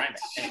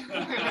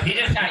 He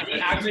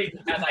actually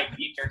had like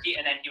beef jerky,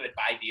 and then he would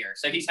buy beer.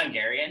 So he's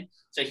Hungarian.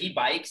 So he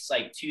bikes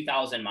like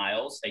 2,000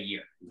 miles a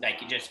year,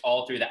 like just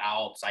all through the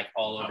Alps, like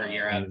all over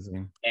Europe.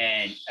 Amazing.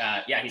 And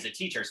he's a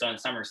teacher. So in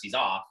summers he's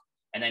off.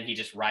 And then he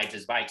just rides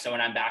his bike. So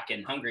when I'm back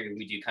in Hungary,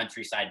 we do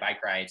countryside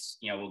bike rides.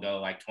 You know, we'll go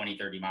like 20,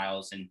 30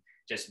 miles and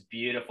just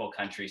beautiful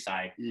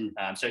countryside.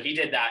 So he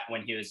did that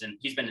when he's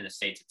been to the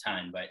States a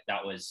ton, but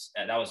that was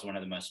one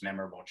of the most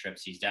memorable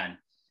trips he's done.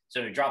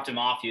 So we dropped him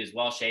off. He was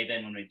well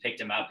shaven. When we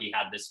picked him up, he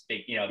had this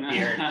big,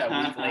 beard.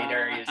 A week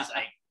later, he was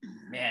like,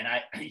 man,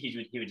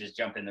 he would just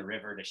jump in the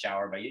river to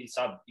shower, but he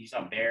saw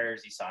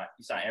bears. He saw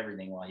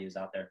everything while he was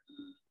out there.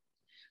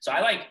 So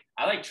I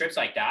like trips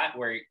like that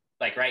where,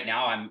 like right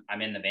now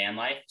I'm in the van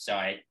life. So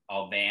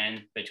I'll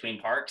van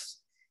between parks,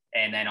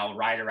 and then I'll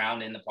ride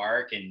around in the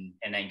park and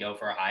then go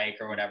for a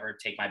hike or whatever,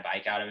 take my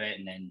bike out of it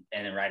and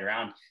then ride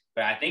around.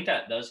 But I think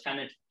that those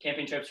kind of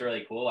camping trips are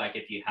really cool. Like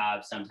if you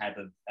have some type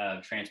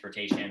of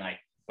transportation, like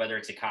whether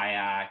it's a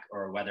kayak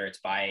or whether it's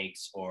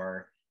bikes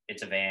or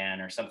it's a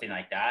van or something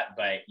like that,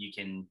 but you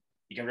can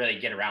really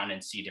get around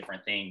and see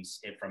different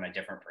things from a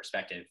different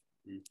perspective.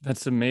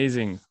 That's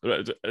amazing.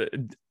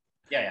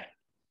 Yeah.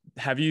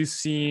 Have you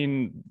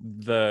seen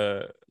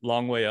the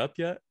Long Way Up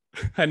yet?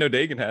 I know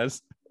Dagan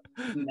has.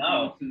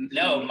 No.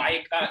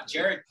 Mike,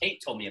 Jared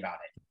Pate told me about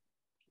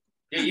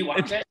it. Did you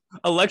watch it?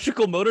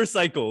 Electrical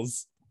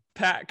motorcycles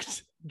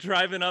packed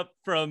driving up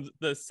from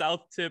the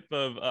south tip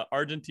of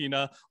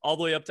Argentina all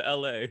the way up to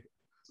LA.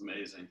 It's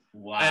amazing.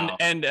 Wow.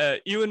 And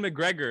Ewan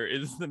McGregor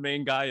is the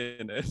main guy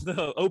in it,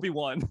 the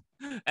Obi-Wan,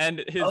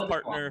 and his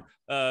partner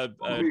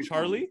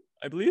Charlie,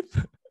 I believe.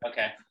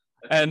 Okay.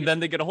 And then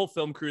they get a whole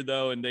film crew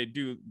though, and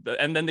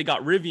and then they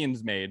got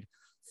Rivians made.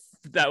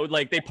 That would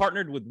they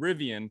partnered with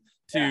Rivian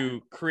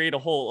to create a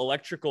whole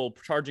electrical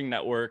charging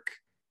network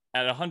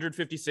at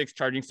 156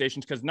 charging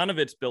stations because none of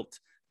it's built.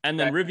 And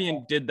then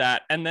Rivian did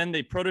that, and then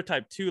they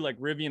prototyped 2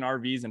 Rivian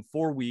RVs in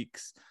 4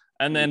 weeks.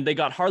 And then they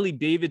got Harley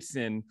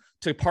Davidson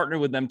to partner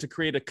with them to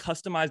create a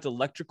customized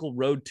electrical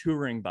road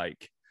touring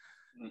bike.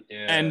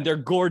 Yeah. And they're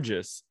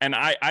gorgeous. And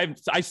I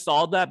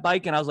saw that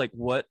bike and I was like,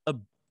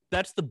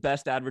 that's the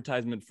best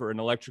advertisement for an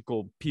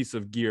electrical piece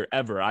of gear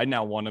ever. I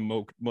now want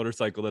a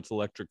motorcycle that's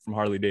electric from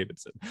Harley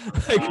Davidson.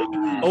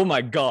 Oh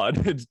my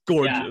God, it's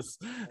gorgeous.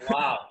 Yeah.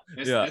 Wow.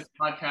 This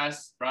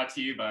podcast brought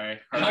to you by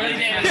Harley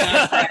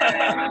Davidson.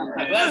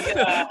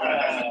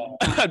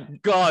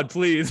 God,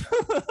 please.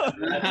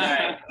 That's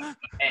right.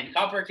 And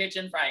copper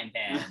kitchen frying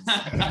pans.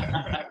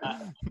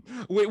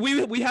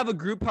 We have a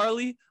group,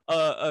 Harley,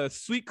 a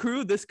sweet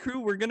crew. This crew,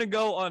 we're gonna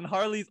go on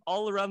Harleys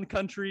all around the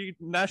country,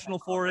 national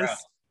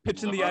forests,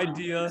 pitching the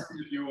idea.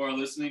 If you are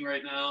listening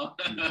right now.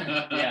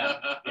 Yeah.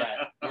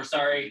 We're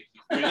sorry.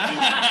 Wait,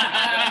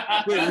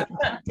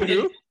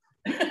 who?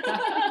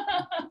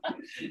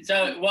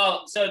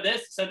 So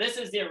this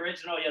is the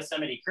original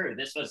Yosemite crew.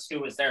 This was who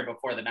was there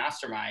before the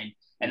mastermind,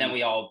 and then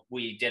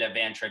we did a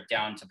van trip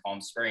down to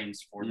Palm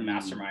Springs for the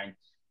mastermind.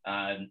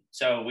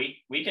 So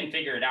we can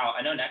figure it out.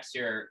 I know next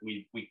year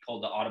we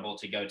pulled the audible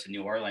to go to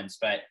New Orleans,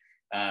 but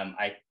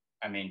I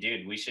mean,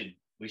 dude, we should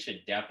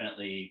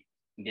definitely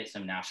get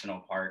some national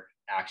park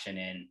action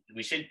in.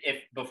 We should,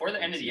 if before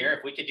the end of the year,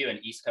 if we could do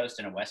an East Coast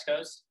and a West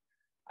Coast,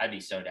 I'd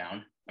be so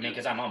down. I mean,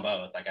 because I'm on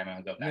both. I'm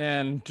gonna go back.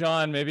 Man,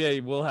 John, maybe I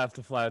will have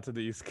to fly out to the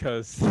East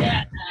Coast.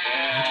 Yeah.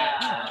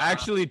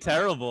 Actually,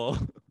 terrible.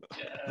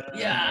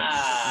 Yeah.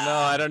 No,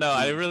 I don't know.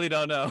 I really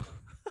don't know.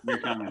 You're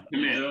coming.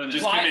 Commit.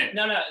 Just fly, commit.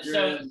 No.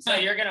 So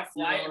you're gonna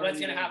fly. What's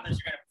gonna happen is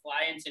you're gonna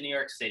fly into New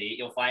York City.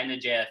 You'll fly into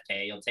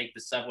JFK. You'll take the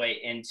subway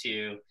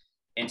into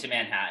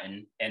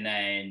Manhattan, and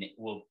then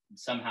we'll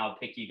somehow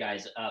pick you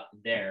guys up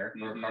there,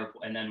 or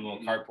carpool, and then we'll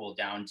carpool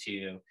down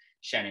to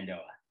Shenandoah.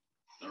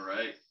 All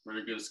right,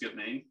 we're gonna skip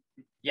Maine.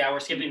 Yeah,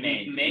 we're skipping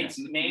Maine. Maine's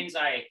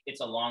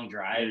it's a long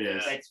drive. It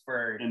is. It's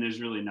for And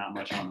there's really not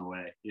much on the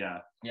way.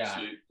 Yeah.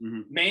 Sweet.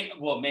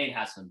 Maine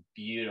has some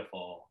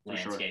beautiful For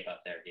sure. landscape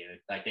up there,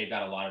 dude. Like they've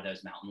got a lot of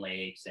those mountain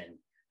lakes, and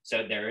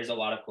so there is a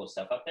lot of cool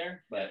stuff up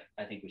there. But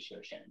I think we should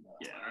go to Shenandoah.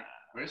 Yeah.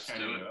 Where's Let's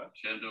do it. Shenandoah?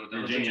 Shenandoah,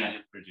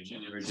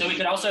 Virginia. So we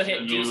could also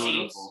hit DC.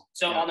 Beautiful.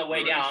 So Yeah, on the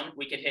way right. down,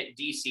 we could hit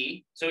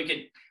DC. So we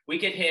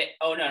could hit.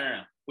 Oh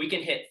no. We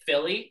can hit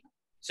Philly.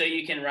 So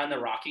you can run the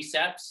Rocky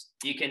Steps.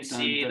 You can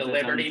see the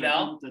Liberty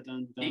Bell.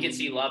 You can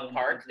see Love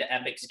Park, the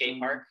epic skate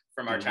park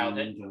from our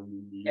childhood.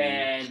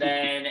 And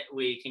then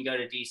we can go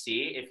to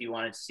DC if you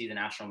wanted to see the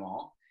National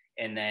Mall.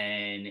 And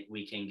then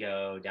we can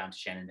go down to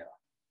Shenandoah.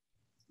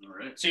 All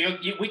right. So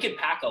we could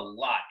pack a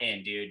lot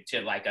in, dude,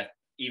 to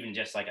even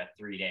just a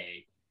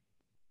 3-day.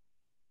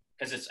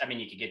 Because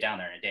you could get down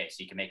there in a day,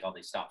 so you can make all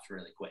these stops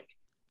really quick.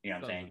 You know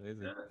what I'm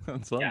saying?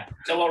 That's fun. Yeah.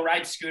 So we'll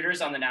ride scooters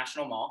on the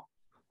National Mall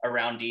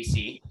around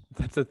DC.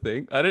 That's a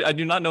thing. I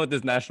do not know what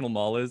this National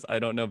Mall is. I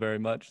don't know very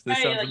much.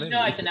 This sounds amazing.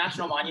 The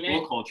National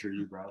Monument. Cool culture,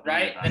 you bro.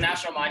 Right? The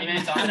National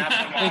Monument on the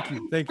National Mall.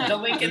 Thank you. The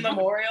Lincoln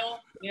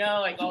Memorial,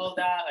 all of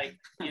that.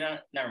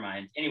 Never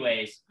mind.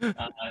 Anyways,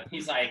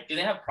 he's like, do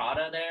they have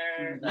Prada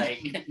there?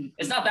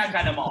 It's not that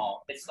kind of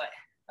mall. It's like,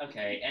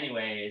 okay.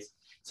 Anyways,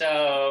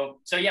 so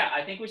yeah,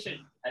 I think we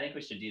should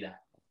do that.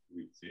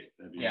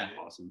 That'd be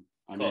awesome.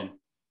 Cool.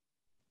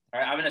 All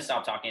right, I'm gonna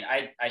stop talking.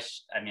 I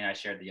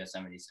shared the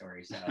Yosemite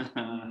story, so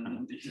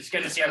it's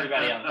good to see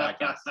everybody on the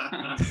podcast.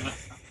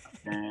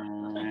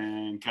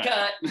 And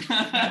Cut.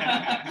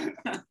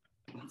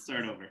 Let's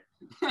start over.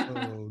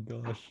 Oh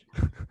gosh.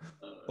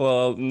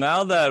 Well,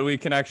 now that we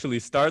can actually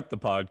start the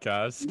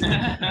podcast.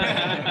 That's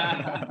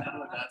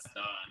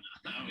done.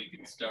 Now we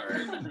can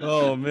start.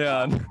 Oh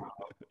man.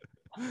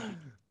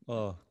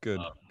 Oh, good.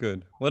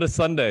 What a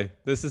Sunday.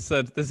 This is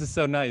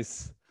so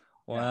nice.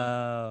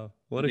 Wow.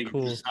 What a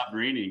cool. It stopped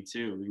raining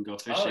too. We can go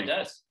fishing. Oh, it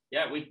does.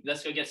 Yeah,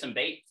 let's go get some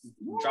bait.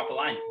 Drop a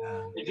line.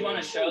 Did you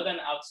want to show them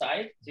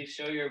outside? Do you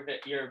show your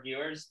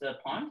viewers the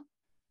pond?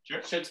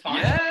 Sure. Shook's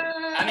Pond.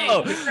 Yeah.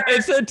 Oh,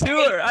 it's a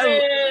tour.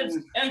 Cribs,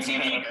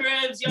 MTV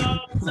Cribs, y'all,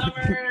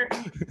 summer.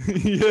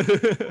 Yeah.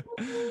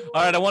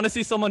 All right, I want to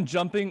see someone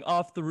jumping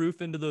off the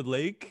roof into the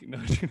lake. No.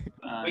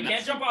 We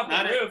can't jump off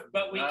the roof,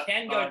 but we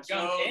can go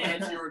jump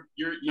in. That's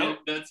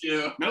that's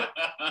you. Nope.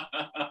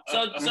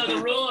 So the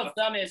rule of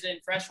thumb is in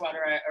freshwater,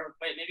 or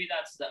wait, maybe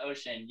that's the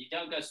ocean. You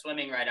don't go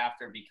swimming right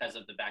after because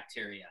of the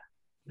bacteria,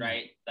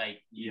 right?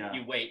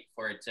 You wait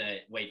for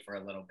a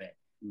little bit.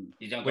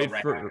 You don't go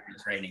right after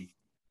it's raining.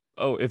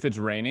 Oh, if it's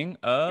raining?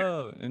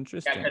 Oh,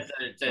 interesting. Yeah, because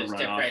it's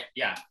different.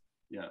 Yeah.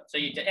 Yeah. So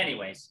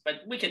anyways, but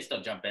we could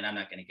still jump in. I'm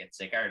not going to get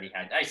sick.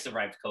 I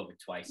survived COVID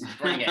twice.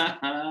 Bring it.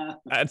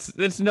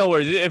 It's no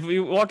worries. If we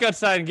walk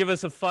outside and give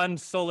us a fun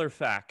solar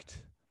fact.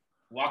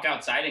 Walk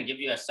outside and give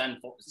you a sun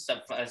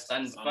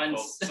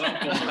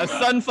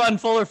fun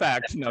fuller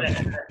fact. No.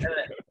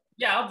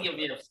 Yeah, I'll give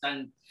you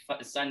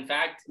a sun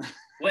fact.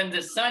 When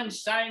the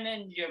sun's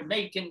shining, you're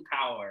making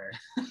power.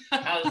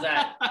 How's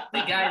that?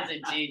 The guy's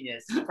a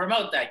genius.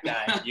 Promote that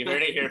guy. You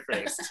heard it here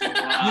first. You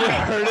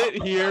heard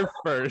it here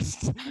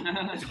first.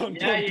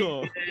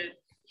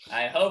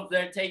 I hope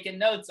they're taking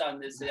notes on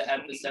this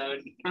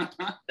episode.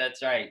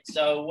 That's right.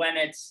 So when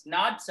it's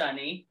not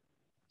sunny,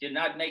 you're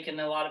not making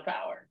a lot of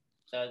power.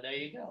 So there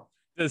you go.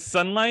 Does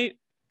sunlight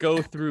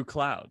go through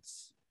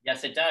clouds?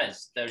 Yes, it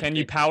does. Can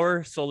you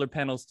power solar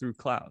panels through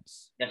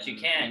clouds? Yes, you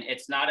can.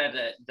 It's not at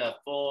the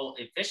full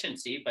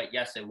efficiency, but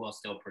yes, it will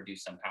still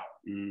produce some power.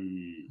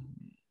 The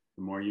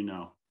more you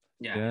know.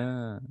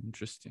 Yeah.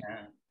 Interesting.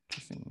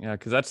 Yeah,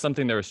 because that's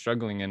something they were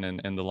struggling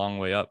in the long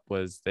way up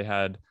was they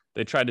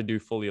tried to do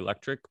fully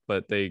electric,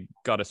 but they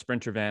got a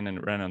Sprinter van and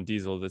it ran on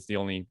diesel. That's the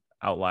only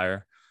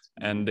outlier.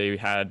 And they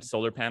had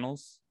solar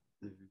panels.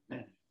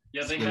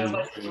 Yeah, they had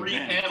like 3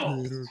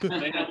 panels.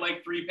 They had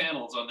like 3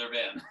 panels on their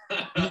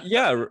van.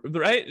 Yeah,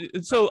 right.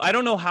 So I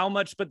don't know how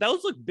much, but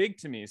those look big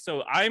to me.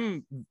 So I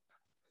don't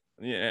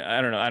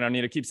know. I don't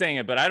need to keep saying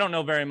it, but I don't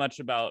know very much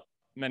about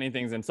many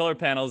things in solar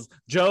panels.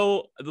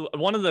 Joe,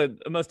 one of the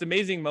most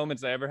amazing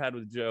moments I ever had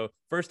with Joe,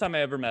 first time I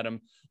ever met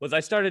him, was I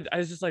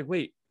was just like,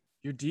 wait,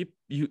 you're deep.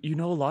 You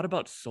know a lot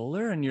about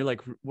solar and you're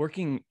like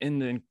working in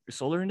the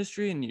solar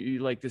industry and you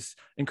like this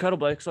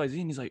incredible XYZ.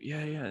 And he's like, yeah.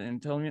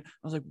 And telling me, I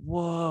was like,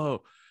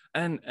 whoa.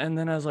 And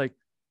then I was like,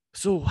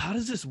 so how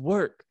does this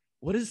work?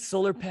 What is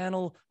solar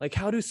panel? Like,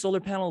 how do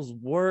solar panels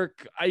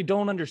work? I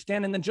don't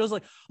understand. And then Joe's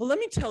like, well, let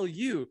me tell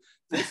you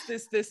this,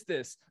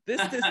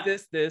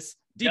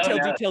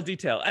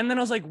 detail. And then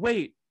I was like,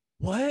 wait,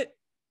 what?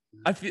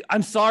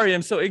 I'm sorry.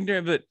 I'm so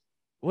ignorant, but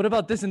what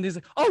about this? And he's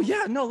like, oh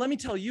yeah, no, let me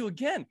tell you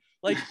again.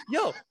 Like,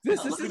 yo,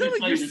 this is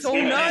like, you're so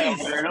nice.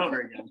 Over and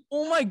over again.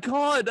 Oh my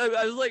God.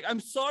 I was like, I'm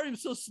sorry, I'm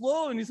so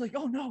slow. And he's like,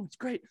 oh no, it's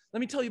great.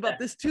 Let me tell you about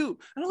this too.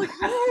 And I'm like,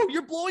 oh,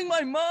 you're blowing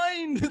my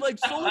mind. Like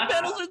solar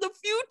panels are the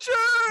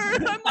future.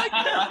 And I'm like,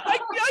 I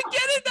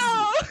get it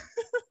now.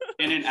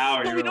 In an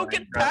hour, but we don't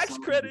get tax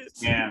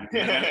credits. Yeah.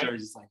 They're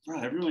just like,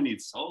 bro, everyone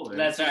needs solar.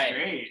 That's right.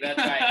 Great. That's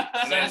right.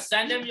 So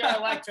send him your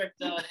electric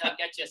bill and they'll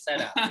get you set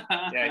up.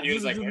 Yeah, he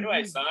was like, where do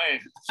I sign?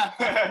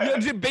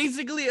 Yeah,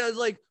 basically, I was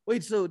like,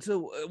 wait, so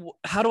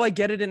how do I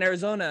get it in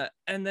Arizona?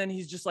 And then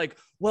he's just like,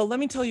 well, let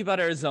me tell you about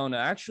Arizona.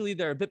 Actually,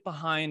 they're a bit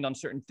behind on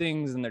certain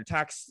things and their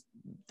tax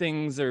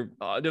things are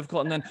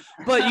difficult. And then,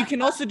 but you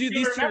can also do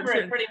these. You remember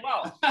it pretty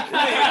well.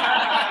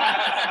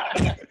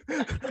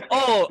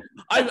 Oh,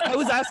 I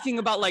was asking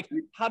about like,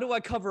 how do I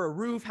cover a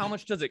roof? How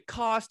much does it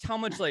cost? How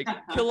much like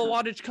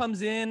kilowattage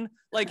comes in?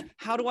 Like,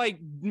 how do I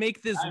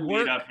make this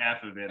work? Made up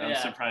half of it. I'm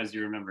surprised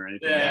you remember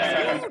anything.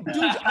 Yeah.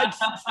 Dude,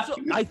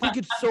 I think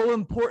it's so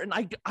important.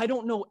 I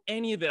don't know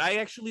any of it. I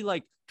actually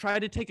like tried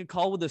to take a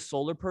call with a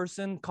solar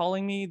person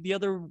calling me the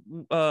other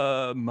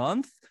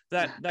month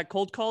that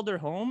cold called their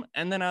home.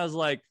 And then I was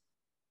like,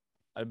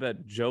 I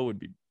bet Joe would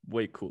be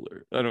way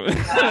cooler. I don't.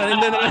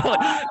 And then I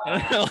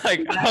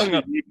hung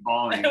up.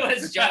 It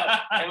was Joe.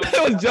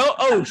 It was Joe.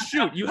 Oh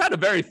shoot, you had a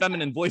very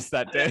feminine voice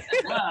that day.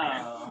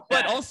 Wow.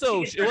 But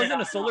also, it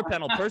wasn't a solar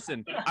panel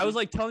person. I was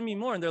like telling me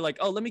more, and they're like,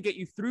 "Oh, let me get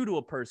you through to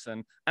a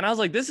person." And I was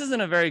like, "This isn't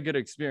a very good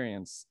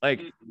experience."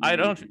 Like, I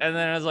don't. And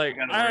then I was like,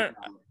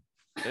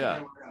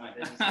 yeah.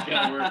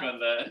 Gotta work on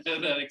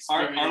that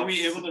experience. Are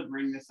we able to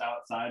bring this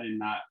outside and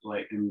not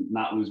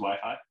lose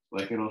Wi-Fi?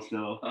 Like it'll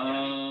still.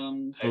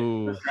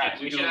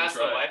 We should ask the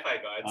Wi-Fi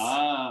gods.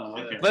 Oh,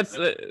 okay. Let's.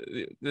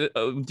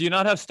 Do you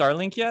not have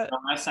Starlink yet? The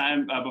last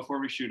time before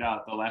we shoot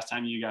out, the last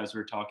time you guys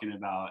were talking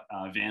about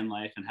van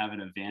life and having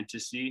a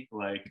fantasy,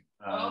 like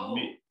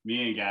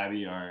me and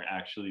Gabby are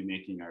actually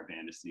making our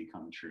fantasy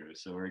come true.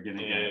 So we're gonna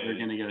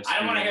get. I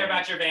don't want to hear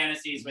about your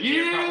fantasies with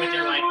your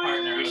life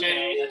partner.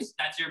 Okay,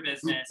 that's your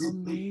business.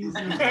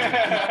 Amazing.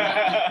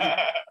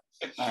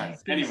 All right.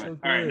 Anyway,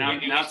 all right.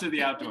 Now to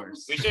the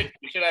outdoors. We should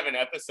have an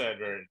episode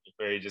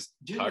where you just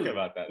talk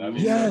about that. That'd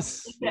be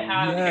yes.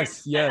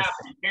 Yes.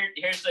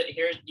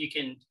 Here you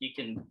can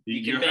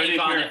bank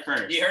on it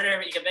first. You heard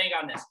it. You can bank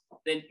on this.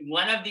 Then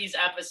one of these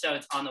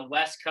episodes on the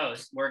West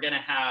Coast, we're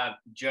gonna have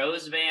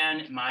Joe's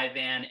van, my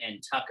van,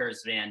 and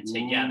Tucker's van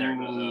together.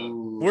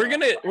 Ooh. We're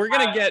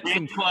gonna get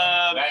some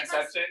club.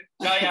 Inception.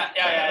 Oh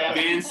yeah.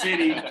 Van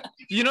City.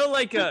 You know,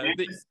 like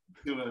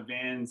to a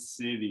Van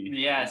City.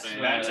 Yes.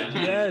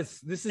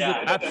 Yes, this is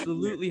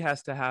absolutely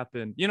has to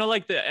happen. You know,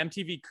 like the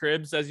MTV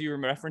Cribs, as you were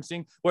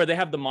referencing, where they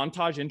have the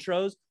montage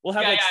intros. We'll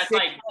have it's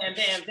like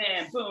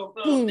bam,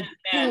 boom,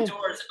 bam,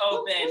 doors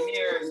open,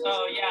 mirrors.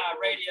 Oh yeah,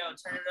 radio,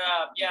 turn it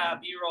up. Yeah,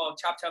 B-roll,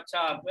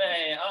 chop.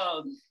 Way.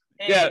 Oh,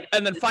 Yeah,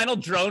 and then final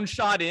drone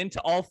shot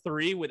into all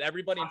three with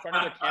everybody in front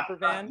of their camper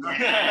van.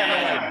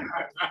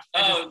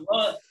 Oh,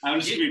 well, I'm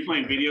just gonna be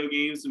playing video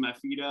games with my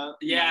feet up.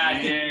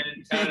 yeah,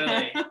 dude,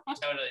 totally.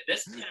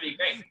 This is gonna be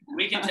great.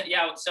 We can,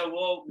 so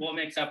we'll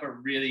mix up a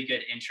really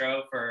good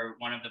intro for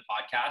one of the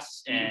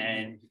podcasts,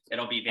 and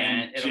it'll be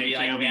like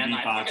Van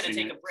Life. We're gonna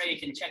take a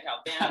break and check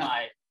out Van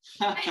Life.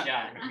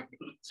 Yeah.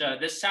 So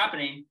this is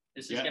happening.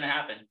 This is gonna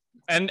happen.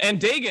 And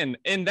Dagan,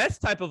 in this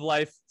type of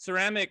life,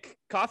 ceramic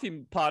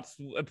coffee pots,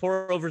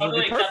 pour overs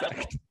would be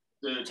perfect.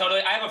 Dude, Totally.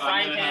 I have a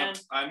frying pan.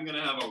 I'm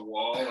gonna have a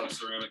wall of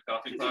ceramic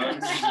coffee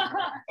pots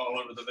all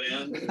over the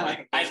van.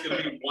 Like, it's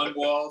gonna be one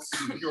wall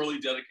purely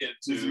dedicated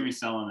to. Who's gonna be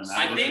selling them?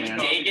 I think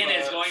Dagan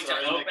is going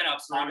to open a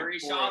pottery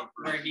shop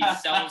where he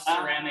sells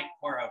ceramic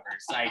pour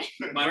overs. Like,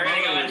 My we're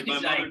gonna go and mother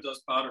he's like,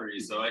 does pottery,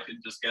 so I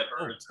can just get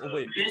her.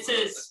 wait. this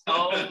is,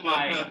 oh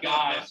my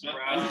gosh,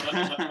 bro.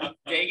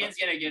 Dagan's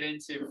gonna get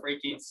into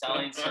freaking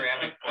selling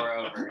ceramic pour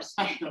overs.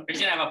 He's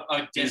gonna have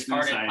a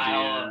discarded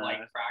pile of like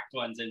cracked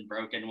ones and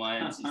broken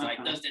ones. He's like,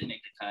 those didn't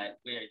make the cut.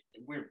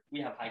 We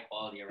have high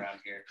quality around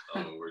here.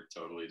 Oh, we're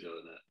totally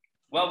doing it.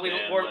 Well, we're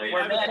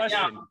I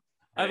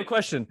have a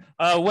question.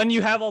 When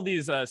you have all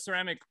these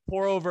ceramic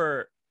pour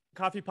over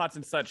coffee pots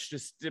and such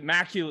just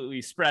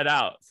immaculately spread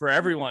out for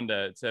everyone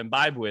to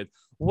imbibe with,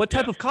 what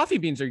type of coffee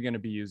beans are you going to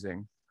be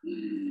using?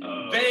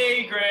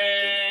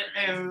 Vagrant.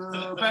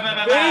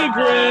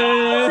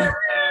 Vagrant.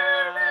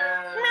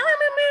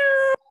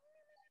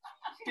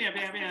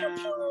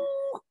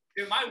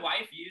 Dude, my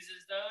wife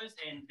uses those,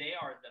 and they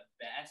are the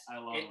best. I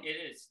love them. It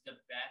is the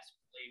best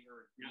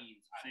flavored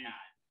beans I've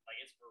had. Like,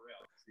 it's for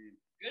real.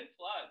 Good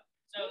plug.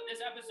 So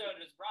this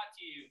episode is brought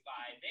to you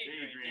by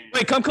Vagrant.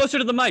 Wait, come closer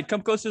to the mic.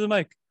 Come closer to the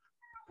mic.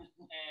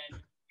 And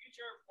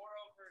future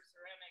pour-over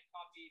ceramic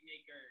coffee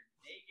maker,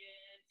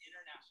 Dagan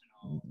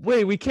International.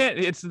 Wait, we can't.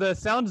 The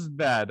sound's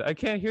bad. I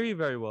can't hear you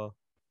very well.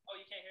 Oh,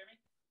 you can't hear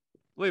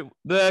me?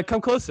 Wait,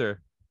 come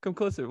closer. Come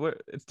closer.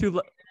 It's too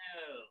loud.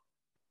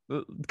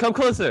 Hello. Come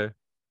closer.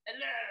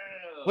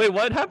 Hello. Wait,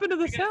 what happened to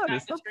the We're gonna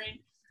sound? snap the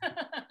screen.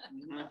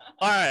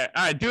 All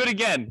right. Do it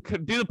again.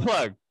 Do the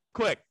plug,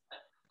 quick.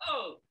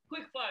 Oh,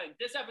 quick plug.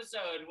 This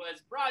episode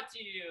was brought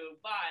to you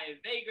by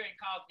Vagrant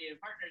Coffee in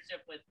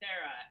partnership with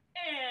Terra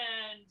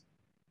and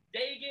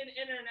Dagan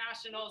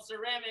International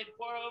Ceramic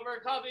Pour-Over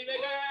Coffee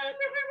Maker.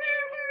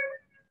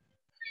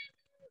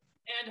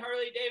 And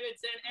Harley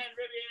Davidson and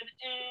Rivian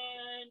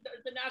and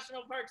the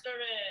National Park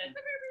Service.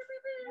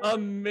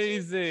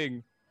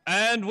 Amazing.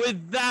 And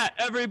with that,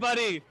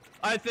 everybody,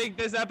 I think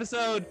this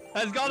episode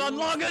has gone on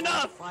long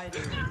enough.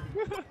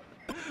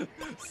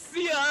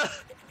 See ya.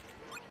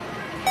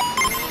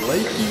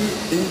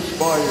 Lakey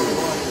Inspired.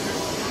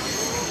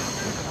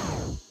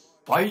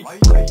 Fight.